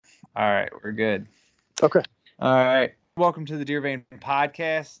All right, we're good. Okay. All right. Welcome to the Deer Vein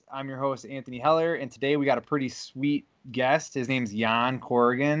Podcast. I'm your host, Anthony Heller, and today we got a pretty sweet guest. His name's Jan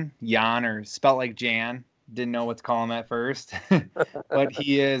Corrigan. Jan, or spelt like Jan. Didn't know what to call him at first. But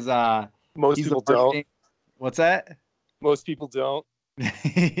he is Most he's the people don't. marketing. What's that? Most people don't.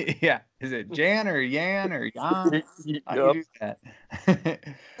 Yeah. Is it Jan or Yan or Jan? How do you Yep. do that?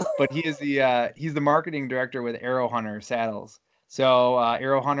 But he's the marketing director with Arrow Hunter Saddles. So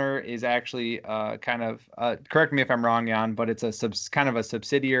Arrow Hunter is actually kind of correct me if I'm wrong, Jan, but it's kind of a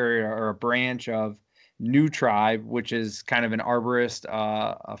subsidiary or a branch of New Tribe, which is kind of an arborist,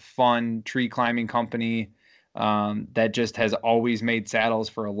 a fun tree climbing company that just has always made saddles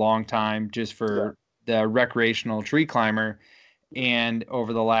for a long time, just Yeah. for the recreational tree climber. And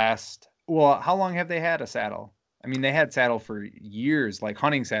over the last, well, how long have they had a saddle? I mean, they had saddle for years, like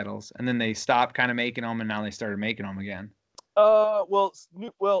hunting saddles, and then they stopped kind of making them, and now they started making them again.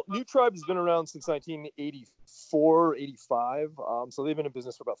 New Tribe has been around since 1984, 85. So they've been in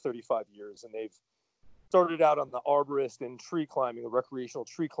business for about 35 years, and they've started out on the arborist and tree climbing, the recreational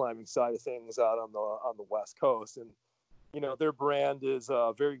tree climbing side of things out on the West Coast. And their brand is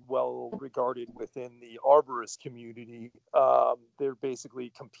very well regarded within the arborist community. They're basically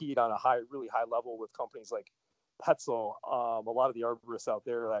compete on a really high level with companies like Petzl. A lot of the arborists out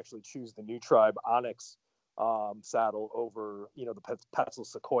there actually choose the New Tribe Onyx saddle over, the Petzl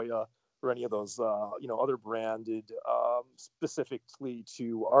Sequoia or any of those, other branded specifically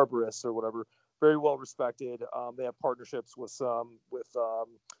to arborists or whatever. Very well respected. They have partnerships with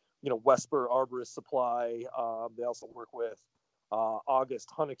Wesper Arborist Supply. They also work with August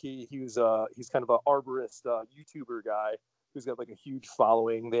Hunneke. He's kind of an arborist YouTuber guy who's got like a huge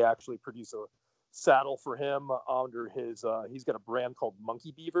following. They actually produce a saddle for him under his. He's got a brand called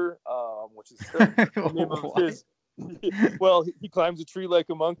Monkey Beaver, which is the name of his. Well, he climbs a tree like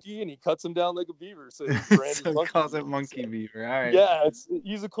a monkey and he cuts them down like a beaver. So his brand So is he Monkey calls Beaver. it Monkey Beaver. All right. Yeah,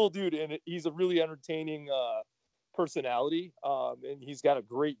 he's a cool dude, and he's a really entertaining personality. And he's got a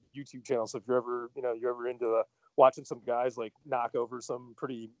great YouTube channel. So if you're ever into watching some guys like knock over some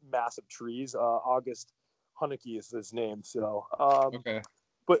pretty massive trees, August Hunneke is his name. So Okay.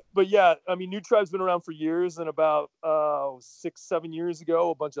 but yeah, I mean, New Tribe's been around for years, and about 6-7 years ago,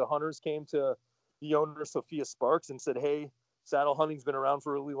 a bunch of hunters came to the owner, Sophia Sparks, and said, "Hey, saddle hunting's been around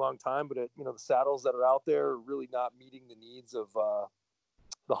for a really long time, but the saddles that are out there are really not meeting the needs of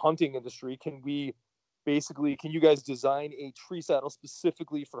the hunting industry. Can you guys design a tree saddle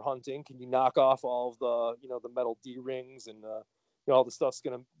specifically for hunting? Can you knock off all of the metal D rings and all the stuff's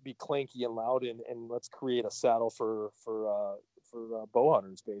going to be clanky and loud, and let's create a saddle for bow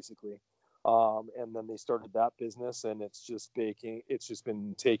hunters, basically." And then they started that business, and it's just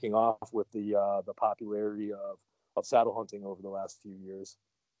been taking off with the popularity of saddle hunting over the last few years.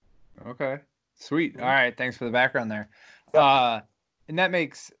 Okay. Sweet. All right. Thanks for the background there. Yeah. And that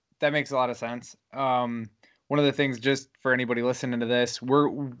makes a lot of sense. One of the things, just for anybody listening to this,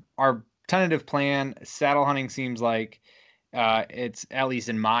 our tentative plan. Saddle hunting seems like it's, at least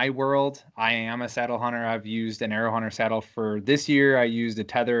in my world. I am a saddle hunter. I've used an Arrow Hunter saddle for this year. I used a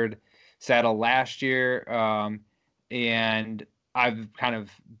tethered saddle last year, and I've kind of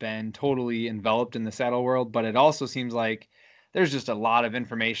been totally enveloped in the saddle world. But it also seems like there's just a lot of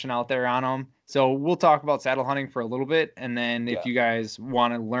information out there on them. So we'll talk about saddle hunting for a little bit, and then if Yeah. you guys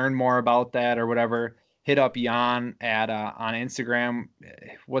want to learn more about that or whatever, hit up Jan at on Instagram.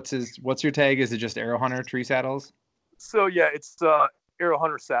 What's your tag? Is it just Arrow Hunter Tree Saddles? So yeah, it's Arrow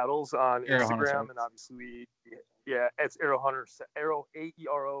Hunter Saddles on Arrow Hunter Instagram, Saddles. and obviously, yeah, it's Arrow Hunter Arrow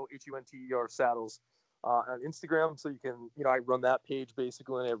AEROHUNTER Saddles on Instagram. So you can, I run that page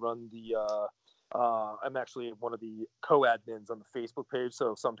basically, and I run I'm actually one of the co-admins on the Facebook page.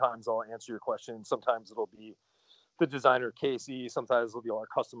 So sometimes I'll answer your questions. Sometimes it'll be the designer Casey. Sometimes it'll be our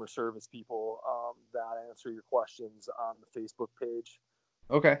customer service people that answer your questions on the Facebook page.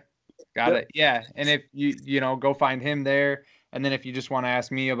 Okay. Got Yep. it. Yeah. And if go find him there. And then if you just want to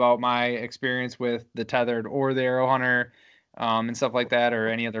ask me about my experience with the tethered or the Arrow Hunter, and stuff like that, or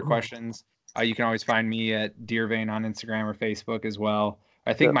any other questions, you can always find me at Deervein on Instagram or Facebook as well.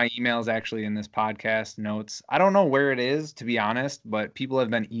 I think Yep. my email is actually in this podcast notes. I don't know where it is, to be honest, but people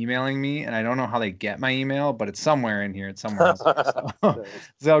have been emailing me, and I don't know how they get my email, but it's somewhere in here. It's somewhere else. So, Nice.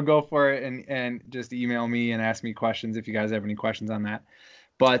 so go for it and just email me and ask me questions if you guys have any questions on that.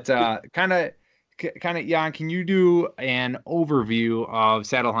 But kind of, Jan, can you do an overview of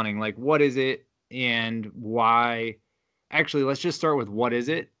saddle hunting? Like, what is it and why? Actually, let's just start with what is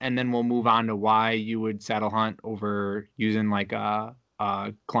it, and then we'll move on to why you would saddle hunt over using like a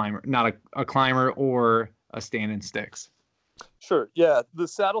climber, not a climber or a stand and sticks. Sure. Yeah. The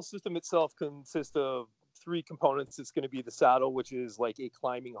saddle system itself consists of three components. It's going to be the saddle, which is like a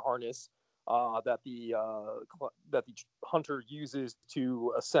climbing harness that the hunter uses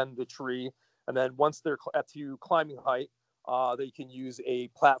to ascend the tree. And then once they're at to climbing height, they can use a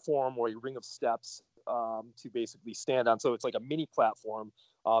platform or a ring of steps to basically stand on. So it's like a mini platform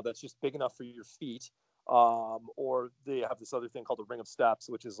that's just big enough for your feet. Or they have this other thing called the ring of steps,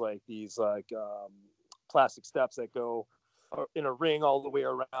 which is like these plastic steps that go in a ring all the way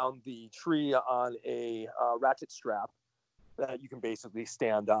around the tree on a ratchet strap that you can basically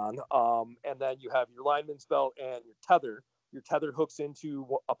stand on. And then you have your lineman's belt and your tether. Your tether hooks into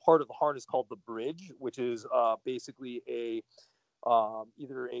a part of the harness called the bridge, which is basically a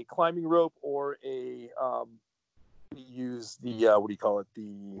either a climbing rope or a we use the what do you call it,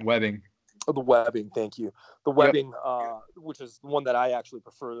 Webbing. the webbing. Thank you. The Yep. webbing, which is the one that I actually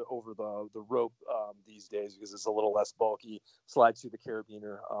prefer over the rope these days because it's a little less bulky, slides through the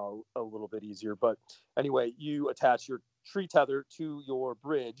carabiner a little bit easier. But anyway, you attach your tree tether to your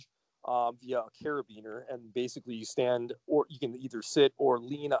bridge via a carabiner, and basically you stand, or you can either sit or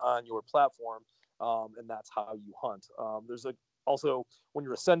lean on your platform, and that's how you hunt. There's also when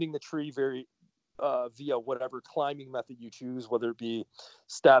you're ascending the tree via whatever climbing method you choose, whether it be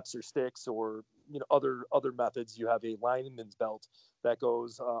steps or sticks or other methods. You have a lineman's belt that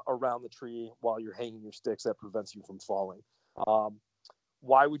goes around the tree while you're hanging your sticks that prevents you from falling.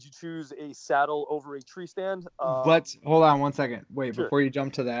 Why would you choose a saddle over a tree stand? Let's hold on one second. Wait, Sure. before you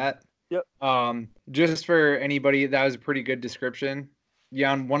jump to that. Yep. Just for anybody, that was a pretty good description.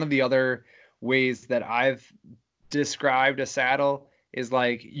 Jan, one of the other ways that I've described a saddle is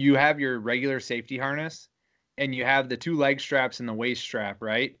like you have your regular safety harness and you have the two leg straps and the waist strap,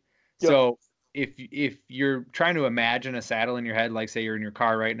 right? Yep. So if you're trying to imagine a saddle in your head, like say you're in your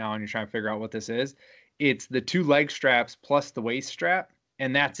car right now and you're trying to figure out what this is, it's the two leg straps plus the waist strap,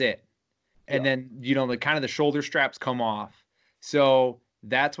 and that's it. And then the kind of the shoulder straps come off. So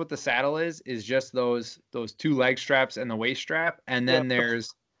that's what the saddle is just those two leg straps and the waist strap. And then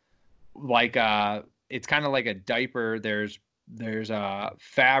there's like it's kind of like a diaper. There's a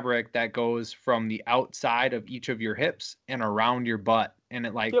fabric that goes from the outside of each of your hips and around your butt, and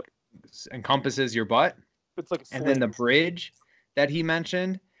it like encompasses your butt. It's like a And then the sling. bridge that he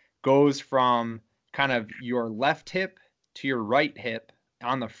mentioned goes from kind of your left hip to your right hip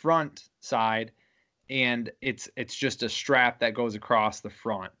on the front side, and it's just a strap that goes across the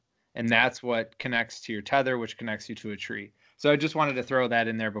front, and that's what connects to your tether, which connects you to a tree. So I just wanted to throw that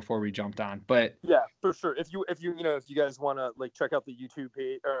in there before we jumped on. But Yeah, for sure. If you guys want to like check out the YouTube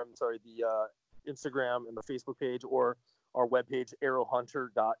page, or I'm sorry, the Instagram and the Facebook page, or our webpage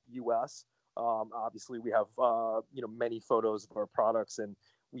arrowhunter.us. Obviously, we have many photos of our products, and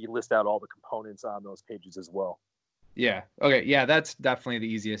we list out all the components on those pages as well. yeah, okay, yeah, that's definitely the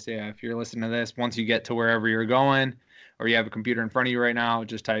easiest. Yeah, if you're listening to this, once you get to wherever you're going, or you have a computer in front of you right now,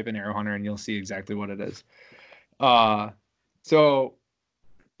 just type in Arrow Hunter and you'll see exactly what it is. So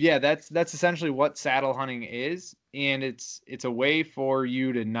yeah, that's essentially what saddle hunting is, and it's a way for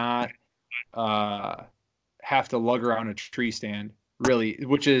you to not have to lug around a tree stand, really,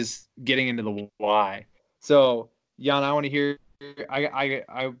 which is getting into the why. So, Jan, I want to hear.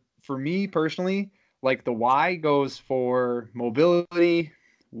 For me personally, like the why goes for mobility,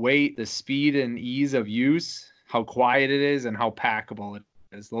 weight, the speed and ease of use, how quiet it is, and how packable it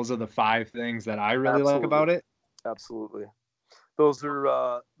is. Those are the 5 things that I really like about it. Absolutely. Those are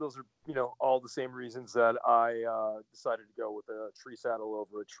all the same reasons that I decided to go with a tree saddle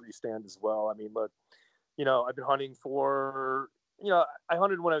over a tree stand as well. I mean, look, I've been hunting for, I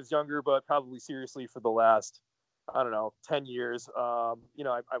hunted when I was younger, but probably seriously for the last, I don't know, 10 years. I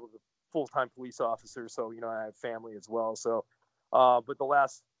was a full-time police officer, so, I have family as well. So, but the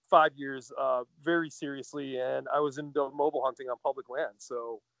last 5 years, very seriously, and I was into mobile hunting on public land.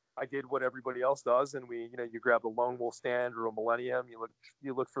 So I did what everybody else does, and you grab a lone wolf stand or a Millennium.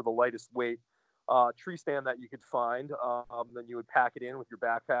 You look for the lightest weight tree stand that you could find. Then you would pack it in with your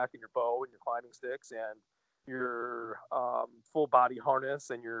backpack and your bow and your climbing sticks and your full body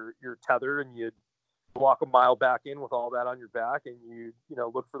harness and your tether, and you'd walk a mile back in with all that on your back, and you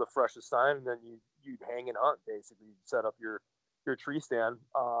look for the freshest sign, and then you'd hang and hunt. Basically, you'd set up your tree stand.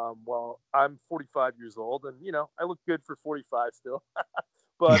 Well, I'm 45 years old, and I look good for 45 still.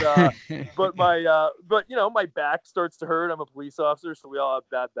 but my back starts to hurt. I'm a police officer, so we all have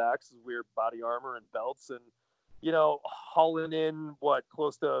bad backs. We wear body armor and belts, and hauling in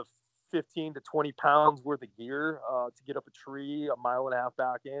close to 15 to 20 pounds worth of gear to get up a tree a mile and a half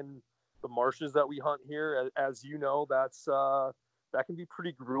back in the marshes that we hunt here. As you know, that can be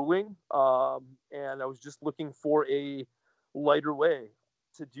pretty grueling. And I was just looking for a lighter way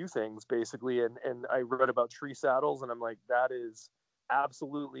to do things, basically. And I read about tree saddles, and I'm like, that is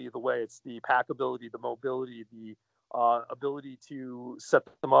absolutely the way. It's the packability, the mobility, the ability to set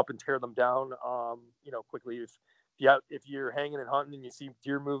them up and tear them down, quickly. If you're hanging and hunting and you see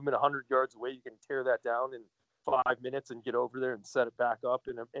deer movement 100 yards away, you can tear that down in 5 minutes and get over there and set it back up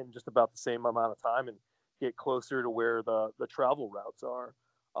in just about the same amount of time and get closer to where the travel routes are.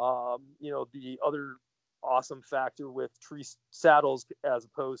 The other awesome factor with tree saddles as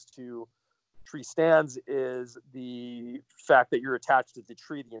opposed to tree stands is the fact that you're attached to the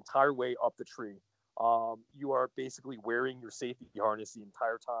tree the entire way up the tree. You are basically wearing your safety harness the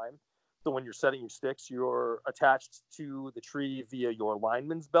entire time. So when you're setting your sticks, you're attached to the tree via your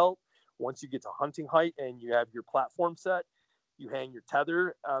lineman's belt. Once you get to hunting height and you have your platform set, you hang your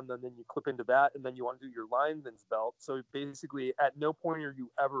tether, and then you clip into that, and then you undo your lineman's belt. So basically, at no point are you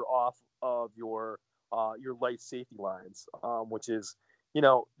ever off of your life safety lines, which is,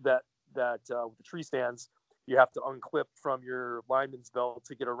 that with the tree stands, you have to unclip from your lineman's belt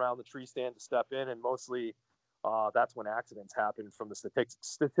to get around the tree stand to step in, and mostly that's when accidents happen. From the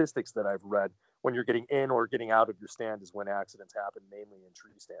statistics that I've read, when you're getting in or getting out of your stand is when accidents happen, mainly in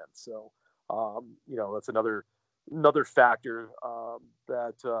tree stands. So that's another factor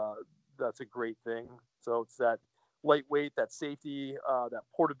that's a great thing. So it's that lightweight, that safety, that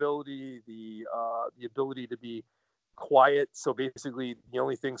portability, the ability to be quiet. So basically, the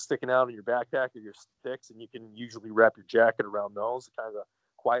only thing sticking out in your backpack are your sticks, and you can usually wrap your jacket around those. It kind of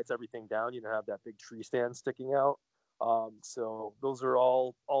quiets everything down. You don't have that big tree stand sticking out. So those are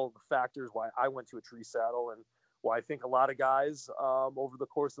all the factors why I went to a tree saddle, and why I think a lot of guys over the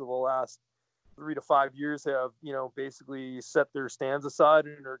course of the last 3 to 5 years have, basically set their stands aside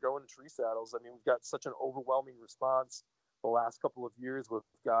and are going to tree saddles. I mean, we've got such an overwhelming response the last couple of years with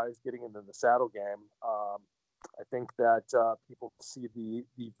guys getting into the saddle game. I think that people see the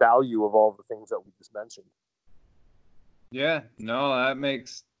value of all the things that we just mentioned. Yeah, no, that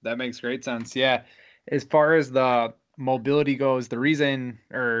makes great sense. Yeah. As far as the mobility goes, the reason,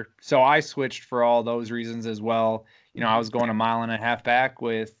 so I switched for all those reasons as well. I was going a mile and a half back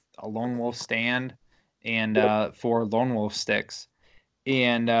with a lone wolf stand and 4 lone wolf sticks.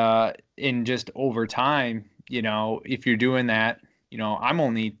 And in just over time, if you're doing that, I'm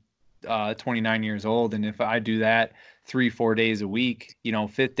only 29 years old, and if I do that 3-4 days a week,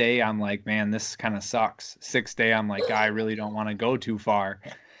 5th day I'm like, man, this kind of sucks. 6th day I'm like, I really don't want to go too far,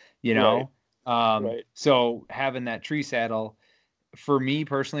 you know. Right. So having that tree saddle, for me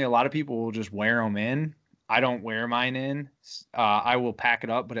personally, a lot of people will just wear them in. I don't wear mine in. I will pack it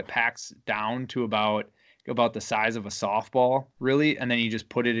up, but it packs down to about the size of a softball, really, and then you just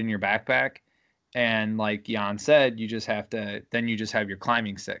put it in your backpack. And like Jan said, you just have your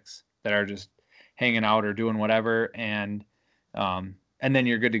climbing sticks that are just hanging out or doing whatever, and then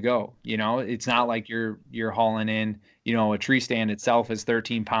you're good to go. It's not like you're hauling in, a tree stand itself is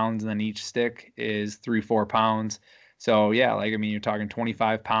 13 pounds, and then each stick is 3-4 pounds. So yeah, like, I mean, you're talking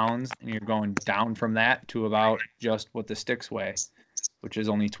 25 pounds, and you're going down from that to about just what the sticks weigh, which is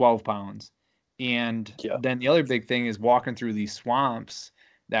only 12 pounds. And then the other big thing is walking through these swamps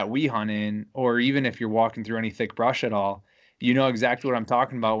that we hunt in, or even if you're walking through any thick brush at all, you know exactly what I'm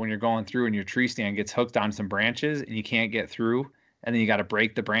talking about when you're going through and your tree stand gets hooked on some branches and you can't get through. And then you got to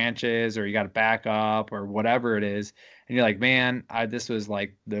break the branches, or you got to back up, or whatever it is. And you're like, man, this was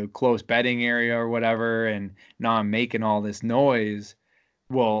like the close bedding area or whatever. And now I'm making all this noise.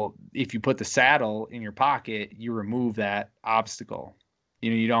 Well, if you put the saddle in your pocket, you remove that obstacle.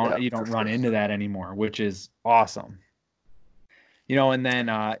 You don't run into that anymore, which is awesome. And then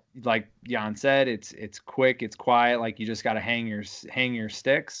like Jan said, it's quick, it's quiet. Like, you just got to hang your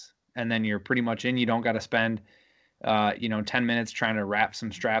sticks, and then you're pretty much in. You don't got to spend 10 minutes trying to wrap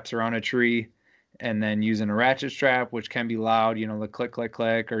some straps around a tree, and then using a ratchet strap, which can be loud, the click, click,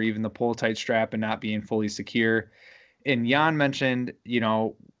 click, or even the pull tight strap and not being fully secure. And Jan mentioned,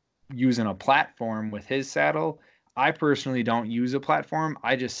 using a platform with his saddle. I personally don't use a platform.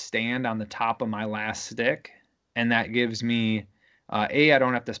 I just stand on the top of my last stick, and that gives me, I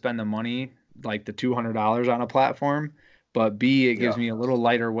don't have to spend the money, like the $200 on a platform, but B, it gives me a little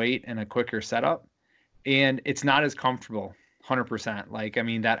lighter weight and a quicker setup, and it's not as comfortable. 100%. Like, I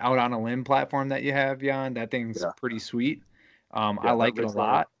mean, that out on a limb platform that you have, Jan, that thing's pretty sweet. I like it a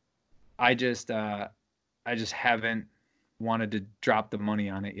lot. I just haven't wanted to drop the money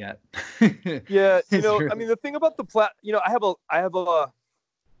on it yet. Yeah, I mean, the thing about I have a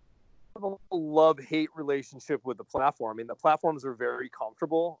love-hate relationship with the platform. I mean, the platforms are very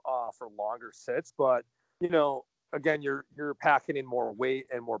comfortable for longer sits, but again, you're packing in more weight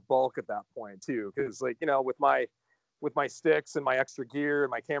and more bulk at that point too. Because with my with my sticks and my extra gear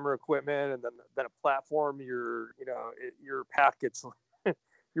and my camera equipment, and then a platform, your pack gets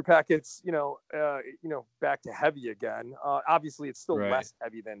your pack gets back to heavy again. Obviously, it's still Right. less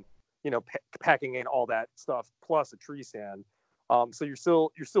heavy than packing in all that stuff plus a tree stand. So you're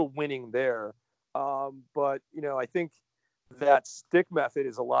still winning there. But I think that stick method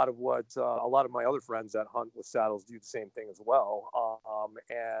is a lot of what a lot of my other friends that hunt with saddles do the same thing as well.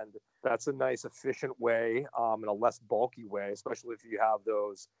 And that's a nice, efficient way, and a less bulky way, especially if you have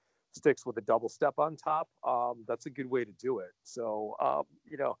those sticks with a double step on top. That's a good way to do it. So,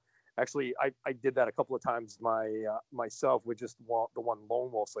 actually, I did that a couple of times myself with just the one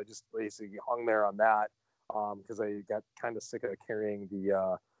lone wolf. So I just basically hung there on that because I got kind of sick of carrying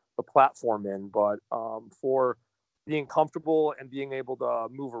the platform in. But for being comfortable and being able to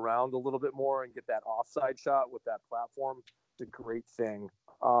move around a little bit more and get that offside shot with that platform, it's a great thing.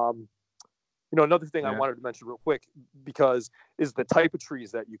 Another thing I wanted to mention real quick because is the type of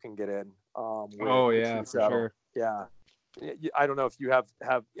trees that you can get in. For sure. Yeah. I don't know if you have.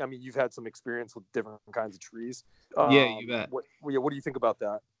 I mean, you've had some experience with different kinds of trees. Yeah, you bet. What do you think about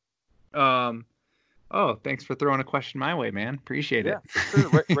that? Oh, thanks for throwing a question my way, man. Appreciate it. Yeah, for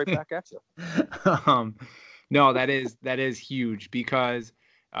sure. Right back at you. No, that is huge because,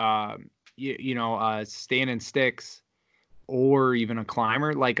 staying in sticks or even a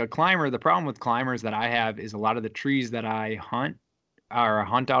climber, the problem with climbers that I have is a lot of the trees that I hunt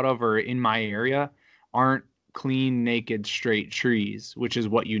out of or in my area aren't clean, naked, straight trees, which is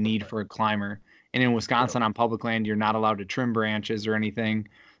what you need for a climber. And in Wisconsin on public land, you're not allowed to trim branches or anything.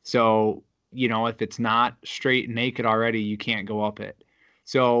 So, if it's not straight and naked already, you can't go up it.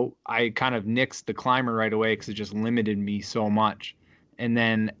 So I kind of nixed the climber right away because it just limited me so much. And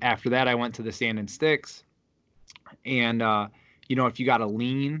then after that, I went to the stand and sticks. And, if you got to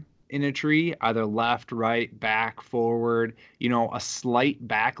lean in a tree, either left, right, back, forward, a slight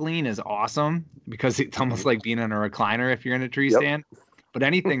back lean is awesome because it's almost like being in a recliner if you're in a tree stand. But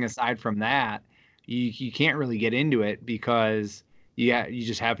anything aside from that, you can't really get into it because you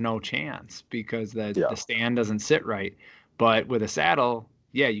just have no chance because the stand doesn't sit right. But with a saddle,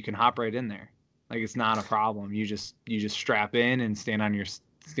 yeah, you can hop right in there. Like it's not a problem. You just strap in and stand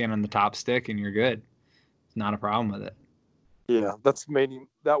on the top stick and you're good. It's not a problem with it. Yeah,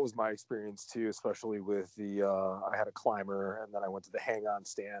 that was my experience too, especially with the I had a climber and then I went to the hang-on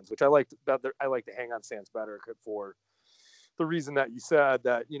stands, which I liked better. I like the hang-on stands better for the reason that you said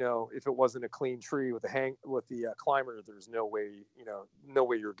that, if it wasn't a clean tree with the climber, there's no way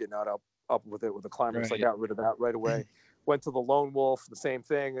you're getting up with it with a climber. Right. So I got rid of that right away. Went to the lone wolf, the same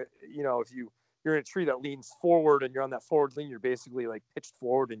thing. If you're in a tree that leans forward and you're on that forward lean, you're basically like pitched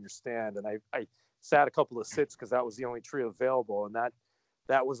forward in your stand. And I sat a couple of sits because that was the only tree available, and that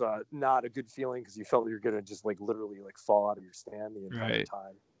was not a good feeling because you felt you're gonna just like literally like fall out of your stand the entire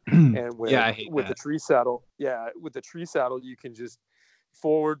time. And with the tree saddle, you can just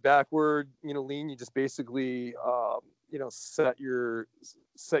forward, backward, lean. You just basically set your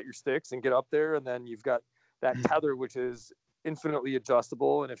sticks and get up there, and then you've got that tether which is infinitely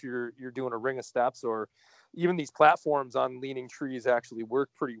adjustable. And if you're doing a ring of steps, or even these platforms on leaning trees actually work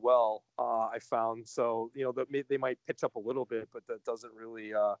pretty well, I found. So they might pitch up a little bit, but that doesn't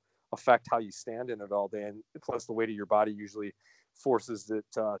really affect how you stand in it all day. And plus the weight of your body usually forces it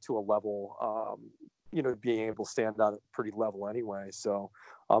to a level, being able to stand on it pretty level anyway. So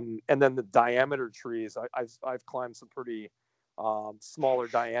and then the diameter trees, I've climbed some pretty smaller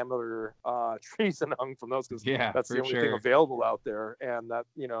diameter trees and hung from those because that's the only thing available out there. And that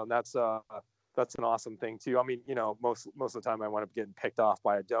that's an awesome thing too. I mean, most of the time I wind up getting picked off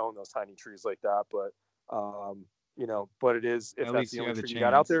by a doe, those tiny trees like that. But but it is, if that's the only tree you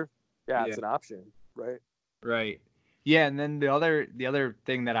got out there, it's an option, right? Right. Yeah, and then the other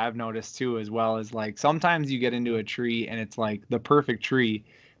thing that I've noticed too as well is like sometimes you get into a tree and it's like the perfect tree,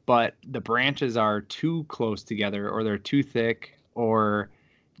 but the branches are too close together or they're too thick, or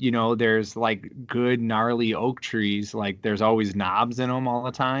there's like good gnarly oak trees, like there's always knobs in them all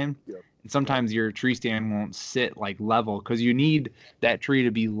the time. And sometimes your tree stand won't sit like level because you need that tree to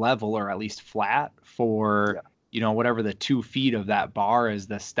be level or at least flat for whatever the 2 feet of that bar is,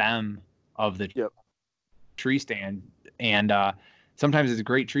 the stem of the tree stand. And sometimes it's a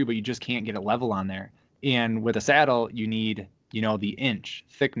great tree, but you just can't get it level on there. And with a saddle, you need the inch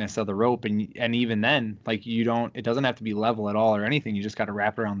thickness of the rope, and even then, like it doesn't have to be level at all or anything. You just got to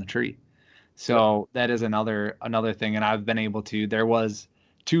wrap it around the tree. So that is another thing. And I've been able to. There was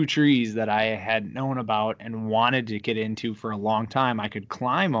 2 trees that I had known about and wanted to get into for a long time. I could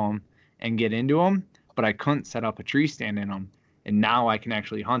climb them and get into them, but I couldn't set up a tree stand in them. And now I can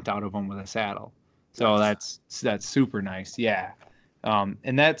actually hunt out of them with a saddle. So Nice. that's super nice. Yeah.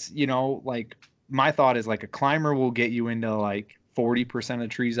 And that's, like my thought is like a climber will get you into like 40% of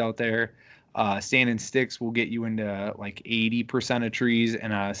trees out there. Sand and sticks will get you into like 80% of trees,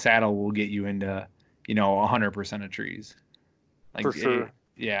 and a saddle will get you into, 100% of trees. For Like, sure.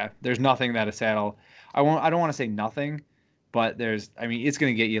 yeah, there's nothing that a saddle, I don't want to say nothing, but I mean, it's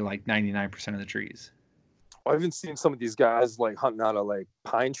going to get you like 99% of the trees. I've even seen some of these guys like hunting out of like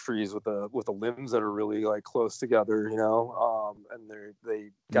pine trees with the limbs that are really like close together, and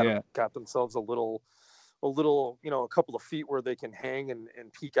they Yeah. got themselves a little, a couple of feet where they can hang and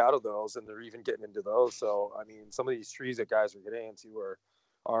peek out of those, and they're even getting into those. So I mean, some of these trees that guys are getting into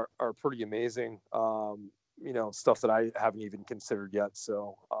are pretty amazing. Stuff that I haven't even considered yet.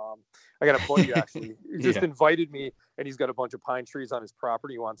 So I got a buddy actually who just Yeah. invited me, and he's got a bunch of pine trees on his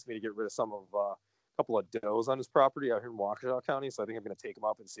property. He wants me to get rid of some of a couple of does on his property out here in Waukesha County. So I think I'm going to take him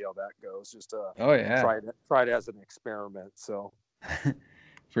up and see how that goes. Just to Oh yeah. try it as an experiment. So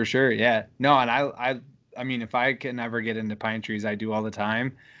For sure, yeah. No, and I mean, if I can ever get into pine trees, I do all the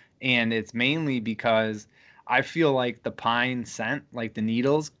time, and it's mainly because I feel like the pine scent, like the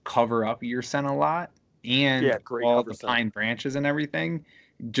needles, cover up your scent a lot, and yeah, great all cover the scent pine branches and everything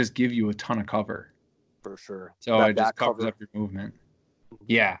just give you a ton of cover, for sure. so That it just back covers cover. up your movement. Mhm.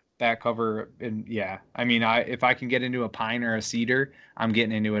 Yeah, back cover, and yeah, I mean, if I can get into a pine or a cedar, I'm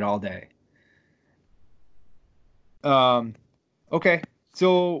getting into it all day. Um, Okay,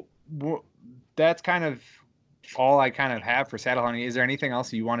 so that's kind of all I kind of have for saddle hunting. Is there anything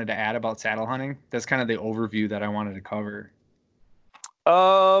else you wanted to add about saddle hunting? That's kind of the overview that I wanted to cover.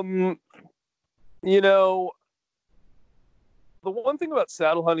 Um, you know, the one thing about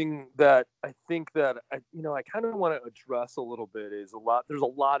saddle hunting that I think that I kind of want to address a little bit is there's a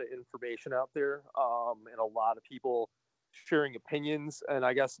lot of information out there, and a lot of people sharing opinions. And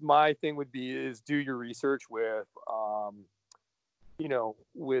I guess my thing would be is do your research with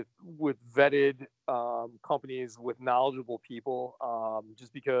vetted companies with knowledgeable people,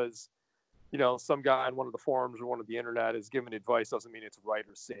 just because some guy on one of the forums or one of the internet is giving advice doesn't mean it's right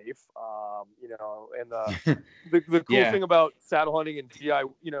or safe. And the cool Yeah, thing about saddle hunting and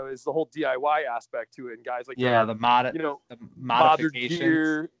is the whole DIY aspect to it. And guys like yeah, you know, the mod their modifications.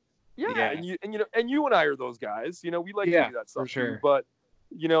 gear. Yeah, Yeah, and you and I are those guys. We like to yeah, do that for stuff too. sure. But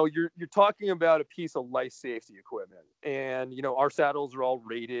you're talking about a piece of life safety equipment, and our saddles are all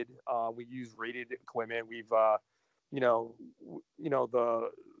rated. We use rated equipment. We've you know, the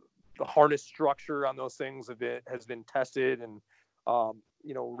harness structure on those things has been tested and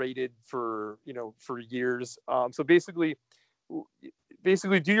rated for years. So basically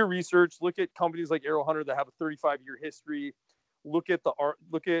do your research, look at companies like Arrow Hunter that have a 35-year history, look at the art,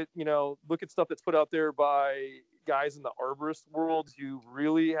 look at stuff that's put out there by guys in the arborist world who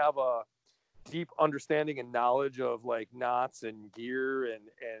really have a deep understanding and knowledge of like knots and gear and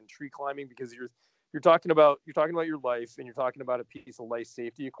tree climbing, because you're talking about your life, and you're talking about a piece of life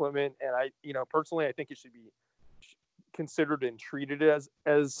safety equipment. And I personally I think it should be considered and treated as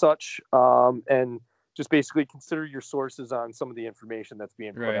such, and just basically consider your sources on some of the information that's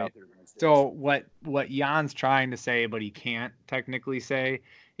being put Right. out there these So days. what Jan's trying to say, but he can't technically say,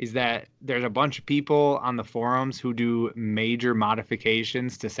 is that there's a bunch of people on the forums who do major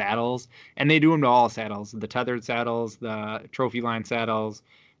modifications to saddles, and they do them to all saddles, the tethered saddles, the trophy line saddles,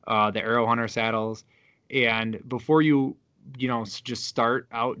 the arrow hunter saddles. And before just start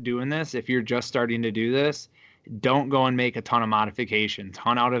out doing this, if you're just starting to do this, don't go and make a ton of modifications.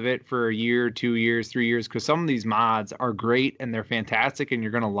 Hunt out of it for a year, 2 years, 3 years, because some of these mods are great and they're fantastic and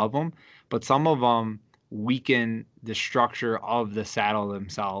you're going to love them, but some of them weaken the structure of the saddle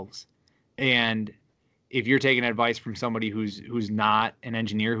themselves. And if you're taking advice from somebody who's not an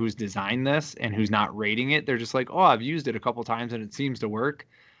engineer who's designed this and who's not rating it, they're just like, "Oh, I've used it a couple times and it seems to work."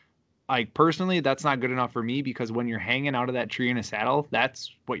 Like personally, that's not good enough for me, because when you're hanging out of that tree in a saddle,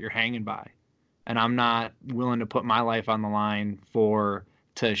 that's what you're hanging by, and I'm not willing to put my life on the line for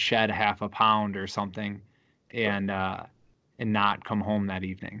to shed half a pound or something, Right. and not come home that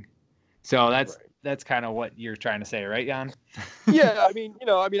evening. So Right. that's kind of what you're trying to say, right, Jan? Yeah, I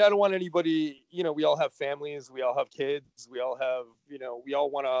don't want anybody, we all have families, we all have kids, we all have, we all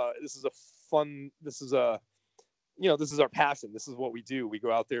want to, this is our passion. This is what we do. We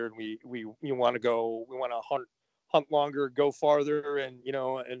go out there and we want to hunt longer, go farther, and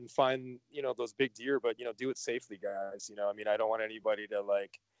and find those big deer, but do it safely, guys. I don't want anybody to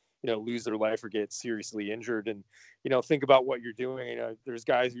like lose their life or get seriously injured. And think about what you're doing. There's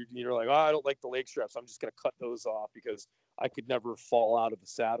guys you're like, oh, I don't like the leg straps, I'm just going to cut those off because I could never fall out of the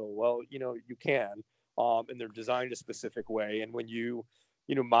saddle. Well, you can, and they're designed a specific way. And when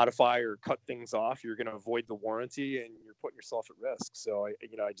modify or cut things off, you're going to avoid the warranty and you're putting yourself at risk. So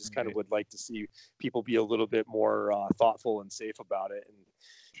I just kind of would like to see people be a little bit more thoughtful and safe about it. And,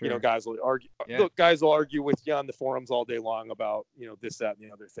 Sure. guys will argue, look, guys will argue with you on the forums all day long about, this, that, and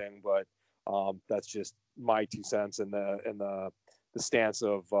the other thing. But that's just my 2 cents and the stance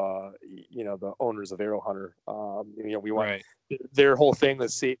of, the owners of Arrow Hunter. We want their whole thing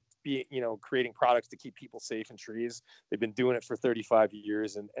is safe, creating products to keep people safe in trees. They've been doing it for 35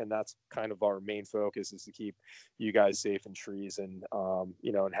 years. And that's kind of our main focus, is to keep you guys safe in trees and,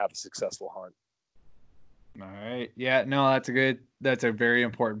 and have a successful hunt. All right. Yeah, no, that's a very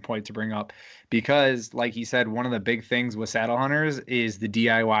important point to bring up, because like you said, one of the big things with saddle hunters is the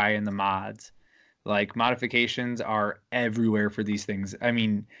DIY and the mods. Like, modifications are everywhere for these things. I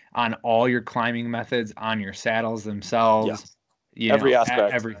mean, on all your climbing methods, on your saddles themselves, every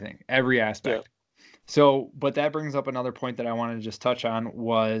aspect. every aspect. Yeah. So, but that brings up another point that I wanted to just touch on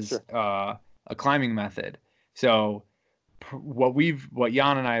was a climbing method. So what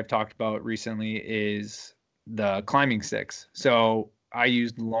Jan and I have talked about recently is the climbing sticks. So I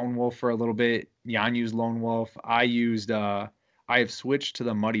used Lone Wolf for a little bit. Jan used Lone Wolf. I have switched to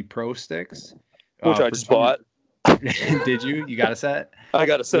the Muddy Pro sticks, which I just bought. Did you? You got a set? I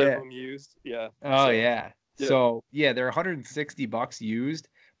got a set of them used. Yeah. Oh, yeah. So yeah, they're $160 used.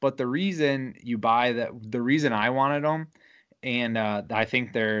 But the reason the reason I wanted them, and I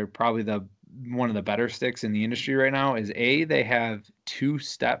think they're probably one of the better sticks in the industry right now, is they have 2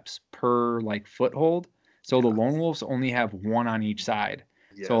 steps per foothold. So the Lone Wolves only have 1 on each side.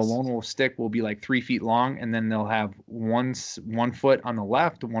 Yes. So a Lone Wolf stick will be 3 feet long, and then they'll have one foot on the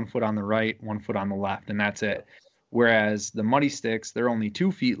left, 1 foot on the right, 1 foot on the left, and that's it. Whereas the Muddy sticks, they're only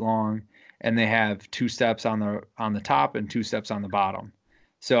 2 feet long, and they have 2 steps on the top and 2 steps on the bottom.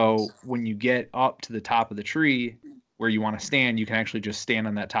 So when you get up to the top of the tree where you want to stand, you can actually just stand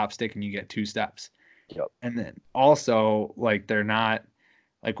on that top stick and you get 2 steps. Yep. And then also, they're not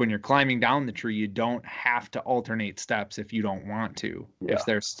when you're climbing down the tree, you don't have to alternate steps if you don't want to. Yeah. If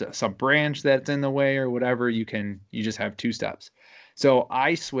there's some branch that's in the way or whatever, you just have 2 steps. So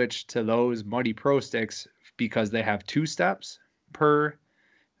I switched to those Muddy Pro sticks because they have 2 steps per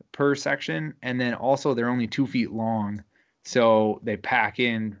section, and then also they're only 2 feet long, so they pack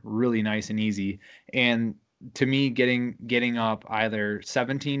in really nice and easy. And to me, getting up either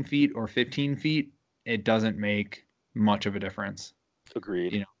 17 feet or 15 feet, it doesn't make much of a difference.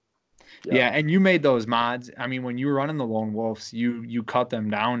 Agreed. Yeah, and you made those mods. I mean, when you were running the Lone Wolves, you cut them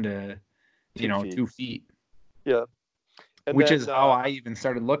down to 2 feet. Yeah. Which is how I even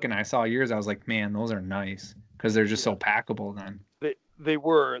started looking. I saw yours. I was like, man, those are nice, because they're just so packable then. They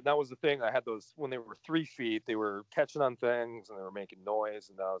were, and that was the thing. I had those when they were 3 feet. They were catching on things and they were making noise.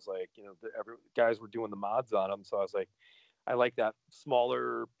 And I was like, guys were doing the mods on them. So I was like, I like that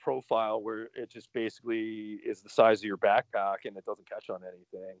smaller profile where it just basically is the size of your backpack and it doesn't catch on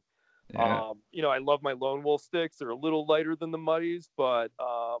anything. Yeah. I love my Lone Wolf sticks. They're a little lighter than the Muddies, but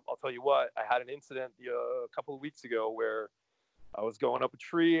I'll tell you what, I had an incident a couple of weeks ago where I was going up a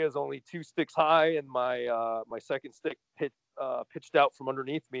tree. It was only 2 sticks high, and my second stick pitched out from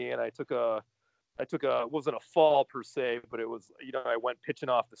underneath me, and I took a it wasn't a fall per se, but it was, I went pitching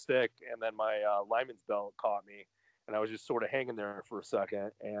off the stick, and then my lineman's belt caught me, and I was just sort of hanging there for a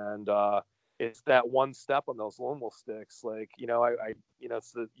second. And it's that 1 step on those Lone Wolf sticks, it's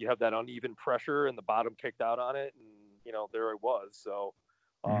you have that uneven pressure, and the bottom kicked out on it, and there it was. So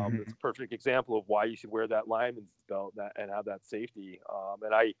it's a perfect example of why you should wear that lineman's belt and have that safety.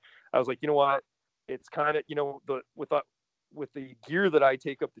 And I was like, what, it's kind of with the gear that I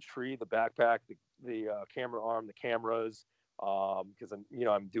take up the tree, the backpack, the camera arm, the cameras, because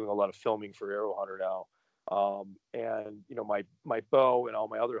I'm doing a lot of filming for Arrow Hunter now. And my bow and all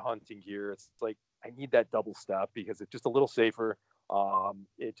my other hunting gear, it's like I need that double step because it's just a little safer.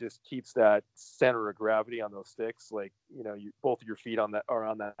 It just keeps that center of gravity on those sticks, both of your feet are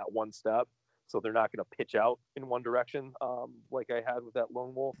on that 1 step, so they're not going to pitch out in one direction, like I had with that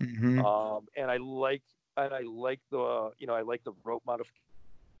Lone Wolf. And I like the rope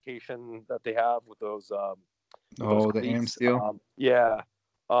modification that they have with those. The Amsteel. Yeah.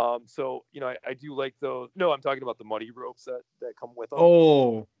 So I do like those. No, I'm talking about the Muddy ropes that come with them.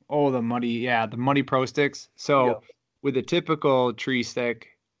 The Muddy Pro sticks. So with a typical tree stick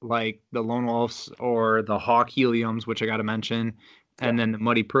like the Lone Wolves or the Hawk Heliums, which I got to mention, and then the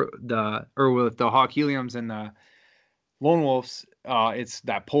Muddy Pro, with the Hawk Heliums and the Lone Wolves, it's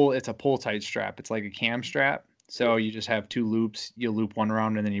a pull tight strap. It's like a cam strap. So you just have 2 loops. You loop one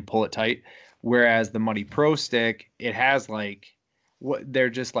around and then you pull it tight. Whereas the Muddy Pro stick, it has they're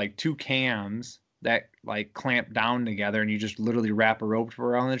just 2 cams that like clamp down together, and you just literally wrap a rope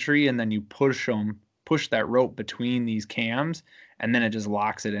around the tree, and then you push that rope between these cams, and then it just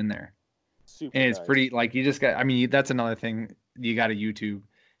locks it in there. And Super it's nice. pretty like you just got. I mean, that's another thing you got to YouTube,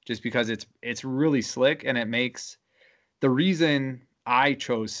 just because it's really slick, and it makes the reason I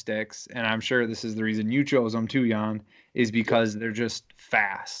chose sticks, and I'm sure this is the reason you chose them too, Jan, is Yep. because they're just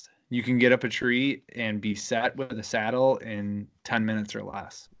fast. You can get up a tree and be set with a saddle in 10 minutes or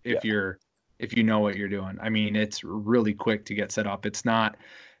less Yeah. if you know what you're doing. I mean, it's really quick to get set up. It's not,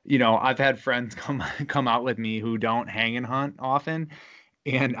 I've had friends come out with me who don't hang and hunt often,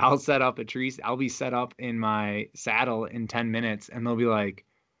 and I'll set up a tree. I'll be set up in my saddle in 10 minutes, and they'll be like,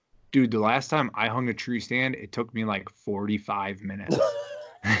 dude, the last time I hung a tree stand, it took me like 45 minutes.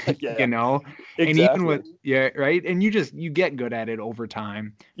 Yeah. you know? And even Exactly. with yeah, right? And you get good at it over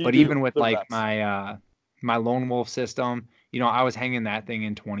time. You But do even with the like reps. my lone wolf system, I was hanging that thing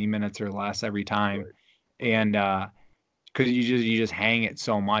in 20 minutes or less every time. Right. Right. And because you just hang it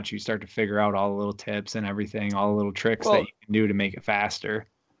so much, you start to figure out all the little tips and everything, all the little tricks that Well, you can do to make it faster.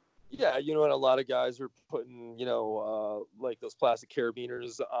 yeah, and a lot of guys are putting, like those plastic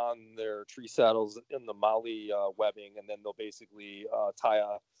carabiners on their tree saddles in the Molly webbing, and then they'll basically tie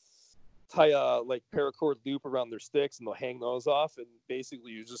a like paracord loop around their sticks, and they'll hang those off, and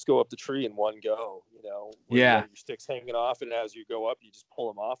basically you just go up the tree in one go, where you Yeah. got your sticks hanging off, and as you go up, you just pull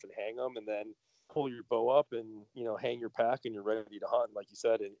them off and hang them, and then pull your bow up and hang your pack, and you're ready to hunt, like you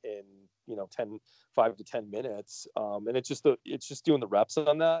said, in 5 to 10 minutes. And it's just doing the reps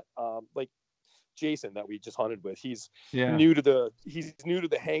on that. Like Jason that we just hunted with, Yeah. he's new to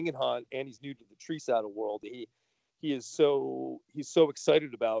the hang and hunt, and he's new to the tree saddle world. He's so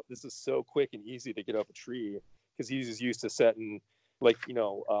excited about this. Is so quick and easy to get up a tree, because he's used to setting like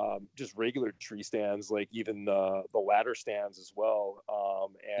just regular tree stands, like even the ladder stands as well.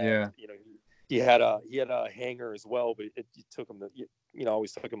 And Yeah. he had a hanger as well, but it took him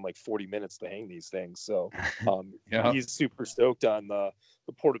always took him like 40 minutes to hang these things. So Yeah. he's super stoked on the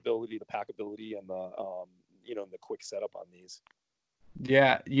portability, the packability, and the quick setup on these.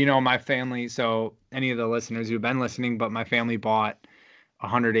 Yeah, my family, so any of the listeners who've been listening, but my family bought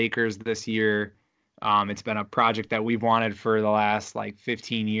 100 acres this year. It's been a project that we've wanted for the last like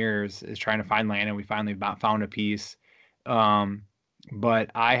 15 years, is trying to find land, and we finally found a piece. Um, but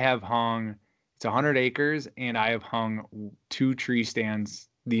I have hung, it's 100 acres, and I have hung two tree stands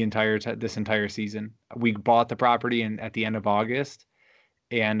this entire season. We bought the property at the end of August,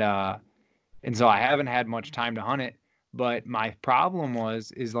 and so I haven't had much time to hunt it. But my problem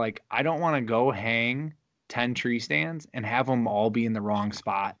is like, I don't want to go hang 10 tree stands and have them all be in the wrong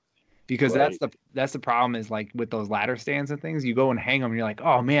spot. Because that's Right. the problem, is like with those ladder stands and things, you go and hang them and you're like,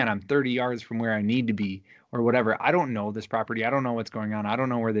 oh man, I'm 30 yards from where I need to be or whatever. I don't know this property. I don't know what's going on. I don't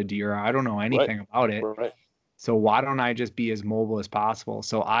know where the deer are. I don't know Right. anything about it. Right. So why don't I just be as mobile as possible?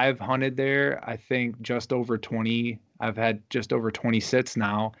 So I've hunted there, I think just over 20. I've had just over 20 sits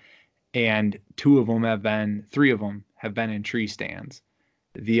now, and three of them have been in tree stands.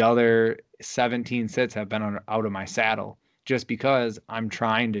 The other 17 sits have been out of my saddle, just because I'm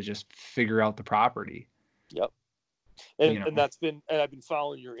trying to just figure out the property, Yep. you And know? I've been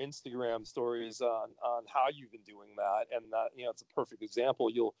following your Instagram stories on how you've been doing that, and that it's a perfect example.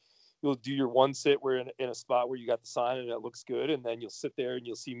 You'll do your one sit where in a spot where you got the sign and it looks good, and then you'll sit there and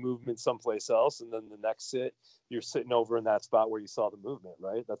you'll see movement someplace else, and then the next sit you're sitting over in that spot where you saw the movement.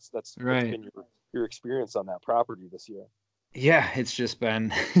 Right. That's Right. been your experience on that property this year. Yeah, it's just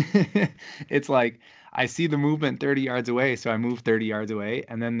been it's like I see the movement 30 yards away, so I move 30 yards away,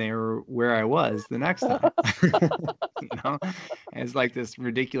 and then they're where I was the next time. You know? And it's like this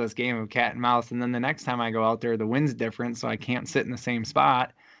ridiculous game of cat and mouse. And then the next time I go out there, the wind's different, so I can't sit in the same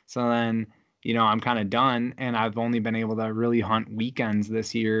spot. So then, I'm kind of done, and I've only been able to really hunt weekends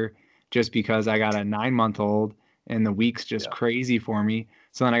this year, just because I got a 9-month old and the week's just Yeah. crazy for me.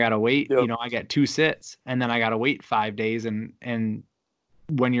 So then I gotta wait, Yep. I get two sits, and then I gotta wait 5 days. And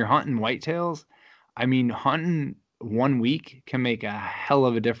when you're hunting whitetails, I mean, hunting 1 week can make a hell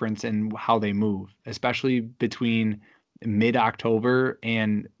of a difference in how they move, especially between mid-October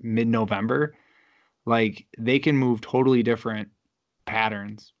and mid-November. Like, they can move totally different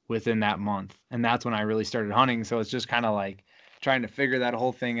patterns within that month. And that's when I really started hunting. So it's just kind of like trying to figure that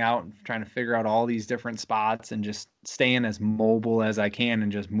whole thing out, and trying to figure out all these different spots, and just staying as mobile as I can,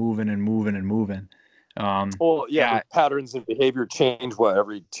 and just moving and moving and moving. Well, yeah, the Yeah, patterns and behavior change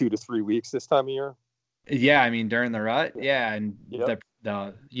every 2 to 3 weeks this time of year. yeah, I mean during the rut, Yeah. yeah, and Yep.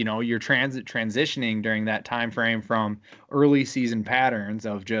 you're transitioning during that time frame from early season patterns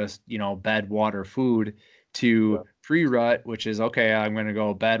of just, bed, water, food, Yeah. to pre-rut, which is okay, I'm going to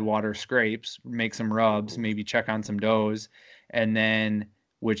go bed, water, scrapes, make some rubs, Mhm. maybe check on some does, and then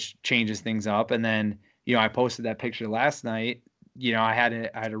which changes things up. And then, I posted that picture last night. I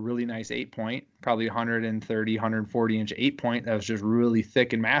had a really nice 8 point, probably 130, 140 inch 8 point that was just really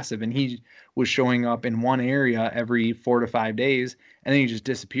thick and massive. And he was showing up in one area every 4 to 5 days, and then he just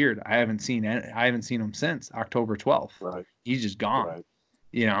disappeared. I haven't seen him since October 12th. Right. He's just gone, Right.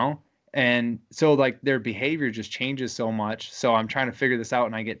 you know? And so like their behavior just changes so much. So I'm trying to figure this out,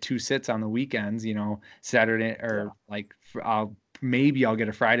 and I get two sits on the weekends, Saturday, Yeah. or like I'll get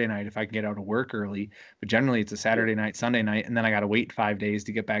a Friday night if I can get out of work early, but generally it's a Yeah. Saturday night, Sunday night, and then I got to wait 5 days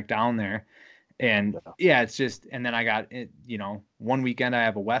to get back down there. And Yeah. yeah, it's just, and then I got it, one weekend I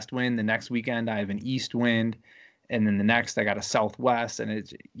have a west wind, the next weekend I have an east wind, and then the next I got a southwest. And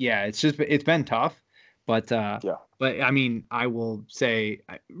it's been tough, but Yeah. I mean, I will say,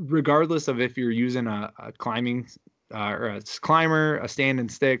 regardless of if you're using a climbing or a climber, a stand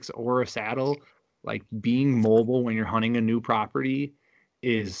and sticks, or a saddle, like being mobile when you're hunting a new property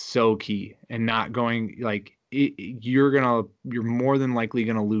is so key, and not going like you're more than likely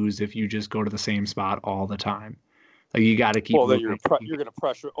gonna lose if you just go to the same spot all the time. Like you got to keep Well, then moving. you're going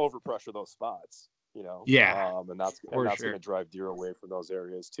to overpressure those spots, Yeah, and that's for going sure. to drive deer away from those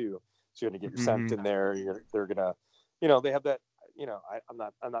areas too. So you're going to get your scent Hmm. in there. They're going to, they have that.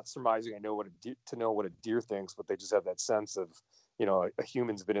 I'm not surmising. I know to know what a deer thinks, but they just have that sense of, a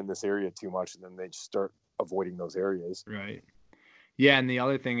human's been in this area too much, and then they just start avoiding those areas. Right. Yeah, and the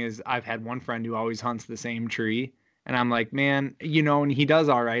other thing is I've had one friend who always hunts the same tree. And I'm like, man, and he does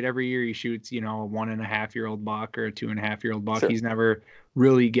all right. Every year he shoots, a 1.5 year old buck or a 2.5 year old buck. Sure. He's never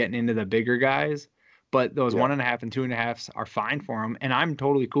really getting into the bigger guys. But those Yeah. 1.5 and 2.5s are fine for him. And I'm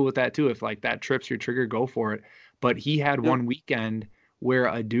totally cool with that too. If like that trips your trigger, go for it. But he had Yep. one weekend where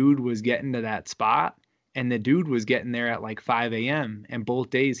a dude was getting to that spot, and the dude was getting there at like 5 a.m. And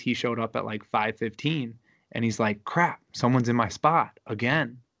both days he showed up at like 5:15, and he's like, crap, someone's in my spot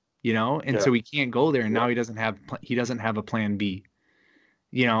again, and Yeah. so he can't go there, and Yeah. now he doesn't have a plan B,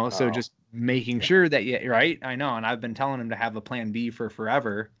 so Oh. just making Yeah. sure that, yeah, right, I know, and I've been telling him to have a plan B for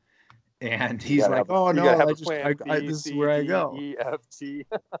forever, and he's like, oh You got to no, have a plan B, this is C, where I D, go. E, F, G.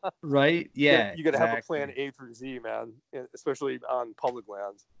 Right, yeah, You got to have a plan exactly. A through Z, man, especially on public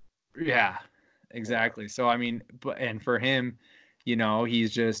lands. Yeah, Yeah. exactly. So I mean, and for him, he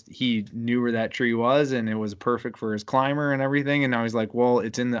knew where that tree was, and it was perfect for his climber and everything. And now he's like, well,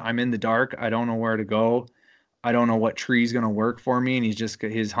 I'm in the dark. I don't know where to go. I don't know what tree's gonna work for me. And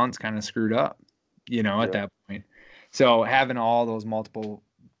his hunt's kind of screwed up, at Yeah. that point. So having all those multiple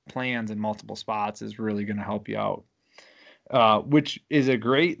plans and multiple spots is really gonna help you out. Which is a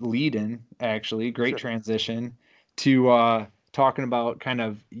great lead in, actually, great Sure. transition to talking about kind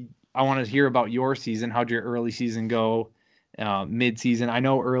of. I want to hear about your season. How'd your early season go? Mid season, I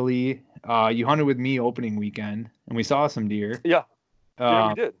know early. You hunted with me opening weekend, and we saw some deer. Yeah. Yeah, we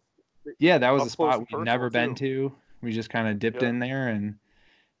Um, did. yeah, that was a Up close spot and we'd personal never been too. to. We just kind of dipped Yeah. in there and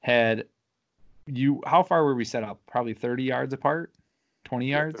had you. How far were we set up? Probably 30 yards apart, 20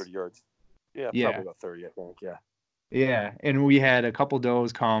 Yeah, yards. 30 yards. Yeah, Yeah, probably about 30, I think. Yeah. yeah, and we had a couple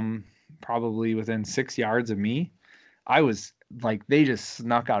does come probably within 6 yards of me. I was like, they just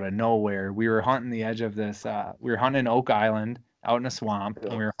snuck out of nowhere. We were hunting the edge of this. We were hunting Oak Island out in a swamp, Yeah.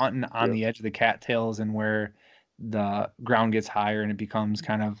 and we were hunting on Yeah. the edge of the cattails, and where the ground gets higher and it becomes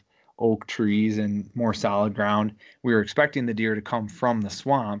kind of oak trees and more solid ground. We were expecting the deer to come from the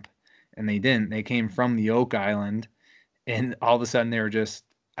swamp, and they didn't. They came from the Oak Island, and all of a sudden they were just.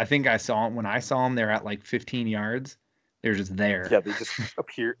 I think I saw them when I saw them. They're at like 15 yards. They're just there. Yeah, they just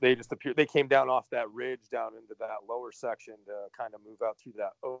appeared. They just appeared. They came down off that ridge down into that lower section to kind of move out through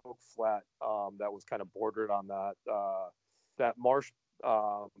that oak flat that was kind of bordered on that marsh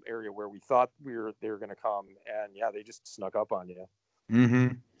area where we thought they were going to come, and yeah, they just snuck up on you. Hmm.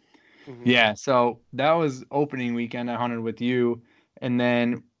 Mm-hmm. Yeah, so that was opening weekend. I hunted with you, and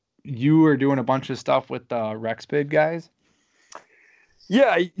then you were doing a bunch of stuff with the Rexpid guys.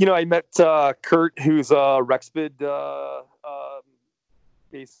 Yeah, I met Kurt, who's Rexpid.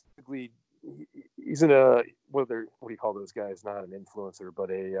 Basically, he's in a what do you call those guys? Not an influencer, but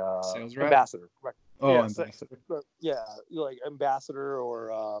a Sales rep. ambassador. Oh, Yeah, ambassador. yeah, like ambassador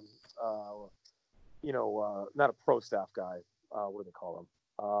or not a pro staff guy. What do they call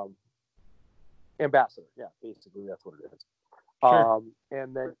him? Ambassador. Yeah, basically that's what it is. Sure.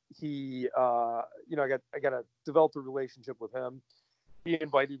 And then he, I got to develop a relationship with him. He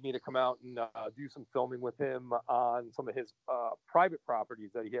invited me to come out and do some filming with him on some of his private properties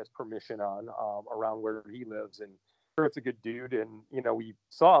that he has permission on around where he lives. And Kurt's a good dude, and we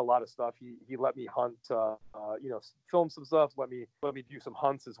saw a lot of stuff. He let me hunt, film some stuff. Let me do some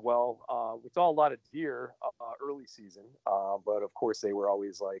hunts as well. We saw a lot of deer early season, but of course they were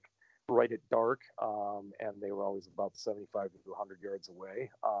always like right at dark, and they were always about 75 to 100 yards away.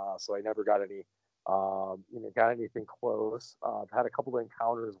 So I never got got anything close. I've had a couple of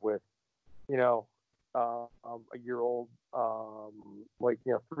encounters with, a year old,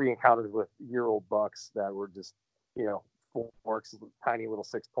 3 encounters with year-old bucks that were just, forks, tiny little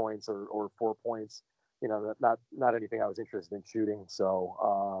 6 points or 4 points. Not anything I was interested in shooting.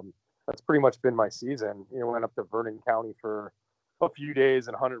 So that's pretty much been my season. Went up to Vernon County for a few days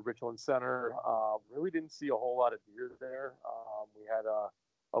and hunted Richland Center. Really didn't see a whole lot of deer there. We had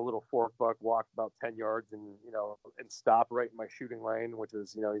a little fork buck walk about 10 yards and stop right in my shooting lane, which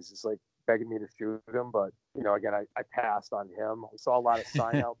is, he's just like begging me to shoot him. But, again, I passed on him. We saw a lot of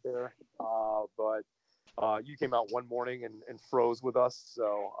sign out there. But you came out one morning and froze with us.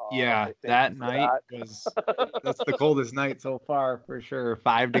 So yeah, that night that's the coldest night so far for sure.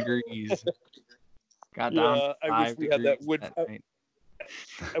 5 degrees. Got down to 5 I wish we had that wood. night.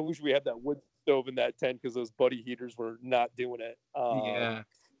 I wish we had that wood stove in that tent because those buddy heaters were not doing it. Yeah.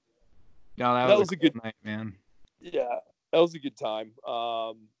 No, that was a good night, man. Yeah, that was a good time.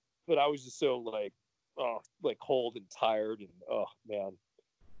 But I was just so like cold and tired, and oh man.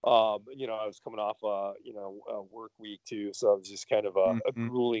 I was coming off a work week too, so it was just kind of a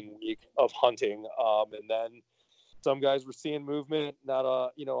grueling week of hunting. And then some guys were seeing movement, not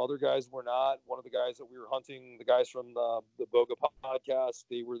other guys were not. One of the guys that we were hunting, the guys from the Boga podcast,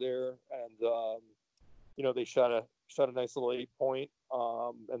 they were there, and they shot a nice little 8-point.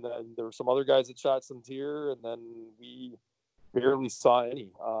 And then there were some other guys that shot some deer, and then we barely saw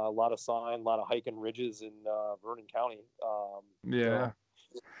any. A lot of sign, a lot of hiking ridges in Vernon County. Yeah.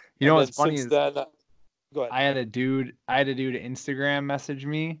 What's funny is then, go ahead. I had a dude Instagram message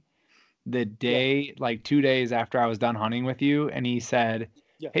me the day, like 2 days after I was done hunting with you, and he said,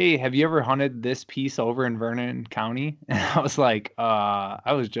 "Hey, have you ever hunted this piece over in Vernon County?" And I was like,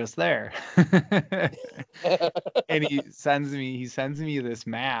 I was just there. And he sends me this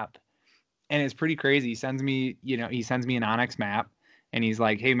map, and it's pretty crazy. He sends me an Onyx map, and he's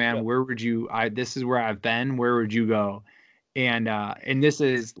like, "Hey man, where would you? This is where I've been. Where would you go?" And this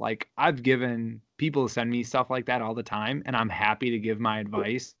is like, I've given people send me stuff like that all the time, and I'm happy to give my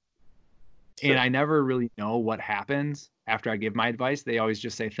advice. Sure. And I never really know what happens after I give my advice. They always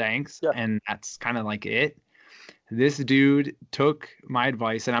just say thanks, and that's kind of like it. This dude took my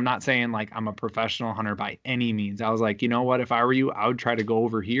advice, and I'm not saying like I'm a professional hunter by any means. I was like, you know what? If I were you, I would try to go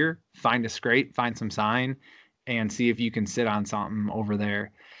over here, find a scrape, find some sign, and see if you can sit on something over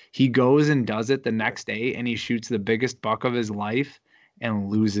there. He goes and does it the next day, and he shoots the biggest buck of his life and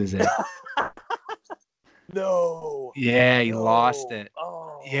loses it. No. Yeah, he lost it.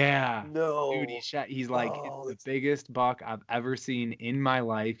 Oh, yeah. No. Dude, he's like, it's the biggest buck I've ever seen in my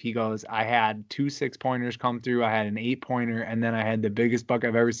life. He goes, I had 2 6-pointers come through. I had an 8-pointer, and then I had the biggest buck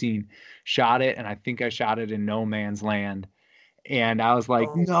I've ever seen. Shot it, and I think I shot it in no man's land. And I was like,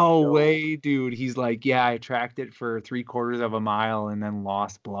 no way, dude. He's like, yeah, I tracked it for 3/4 of a mile and then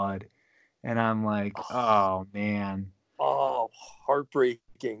lost blood. And I'm like, oh man. Oh,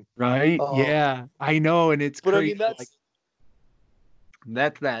 heartbreaking. Right? Oh. Yeah, I know. And it's crazy. I mean,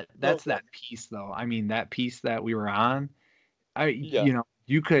 that's that piece though. I mean, that piece that we were on,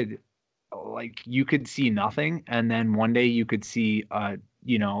 you could see nothing. And then one day you could see,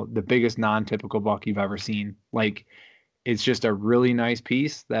 the biggest non-typical buck you've ever seen. Like, it's just a really nice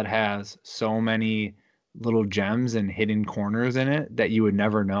piece that has so many little gems and hidden corners in it that you would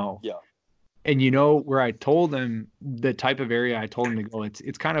never know. Yeah. And where I told him the type of area I told him to go,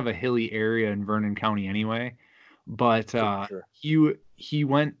 it's kind of a hilly area in Vernon County anyway. But sure. he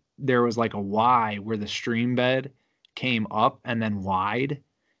went, there was like a Y where the stream bed came up and then wide,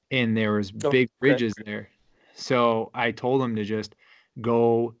 and there was big ridges there. So I told him to just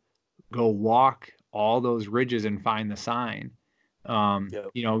go walk all those ridges and find the sign.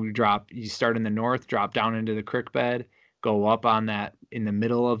 You start in the north, drop down into the creek bed, go up on that in the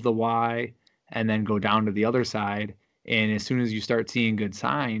middle of the Y, and then go down to the other side. And as soon as you start seeing good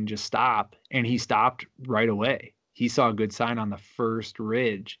sign, just stop. And he stopped right away. He saw a good sign on the first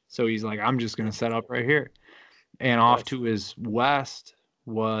ridge. So he's like, I'm just going to set up right here. And off to his west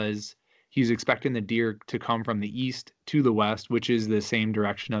he's expecting the deer to come from the east to the west, which is the same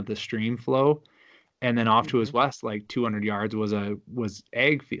direction of the stream flow. And then off to his west, like 200 yards, was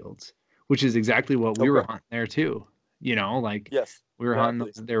ag fields, which is exactly what we were hunting there too. We were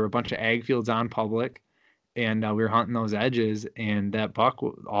hunting. There were a bunch of ag fields on public, and we were hunting those edges. And that buck,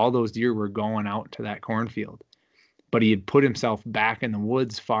 all those deer were going out to that cornfield. but he had put himself back in the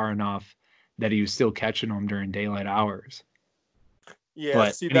woods far enough that he was still catching them during daylight hours. Yeah,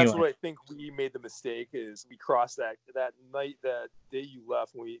 But see, that's anyway, what I think we made the mistake is we crossed that night, that day you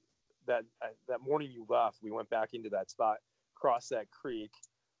left, when that morning you left, we went back into that spot, crossed that creek,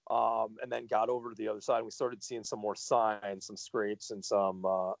 and then got over to the other side. And we started seeing some more signs, some scrapes, and some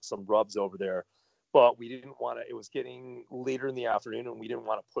rubs over there. But we didn't want to. It was getting later in the afternoon, and we didn't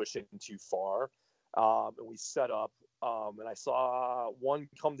want to push it too far. And we set up, and I saw one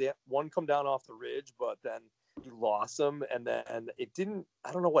come down off the ridge, but then he lost him, and then it didn't.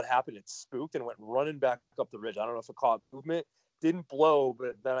 I don't know what happened. It spooked and went running back up the ridge. I don't know if it caught movement, didn't blow,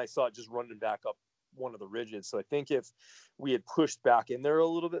 but then I saw it just running back up one of the ridges. So I think if we had pushed back in there a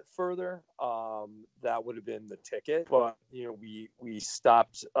little bit further, that would have been the ticket. But we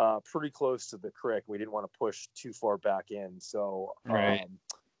stopped pretty close to the creek. We didn't want to push too far back in. So right.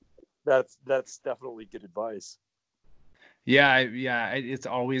 That's definitely good advice. Yeah, it's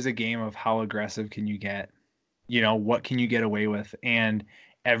always a game of how aggressive can you get? What can you get away with? And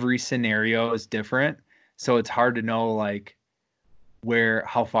every scenario is different. So it's hard to know like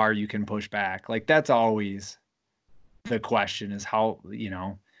how far you can push back. Like that's always the question is how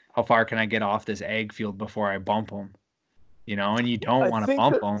how far can I get off this egg field before I bump them? And you don't I want to think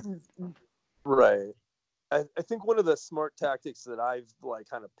bump that, them. right. I think one of the smart tactics that I've like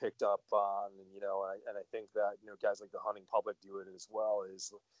kind of picked up on, and I think that guys like the hunting public do it as well,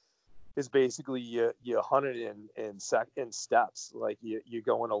 is basically you hunt it in steps. Like you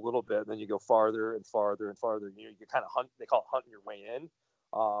go in a little bit, then you go farther and farther and farther. You kind of hunt. They call it hunting your way in,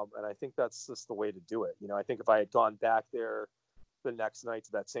 and I think that's just the way to do it. I think if I had gone back there the next night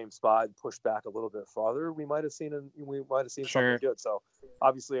to that same spot and pushed back a little bit farther, we might have seen Sure. something good. So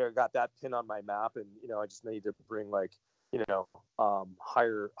obviously I got that pin on my map, and I just need to bring like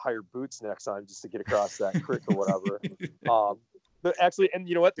higher boots next time just to get across that creek or whatever. But actually, and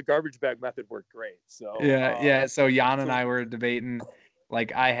you know what, the garbage bag method worked great. So yeah. So Jan and I were debating,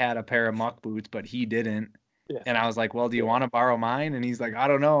 like I had a pair of muck boots, but he didn't. yeah, And I was like, well, do you want to borrow mine? And he's like, I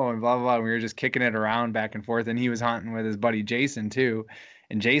don't know. And blah, blah, blah. And we were just kicking it around back and forth. And he was hunting with his buddy Jason too.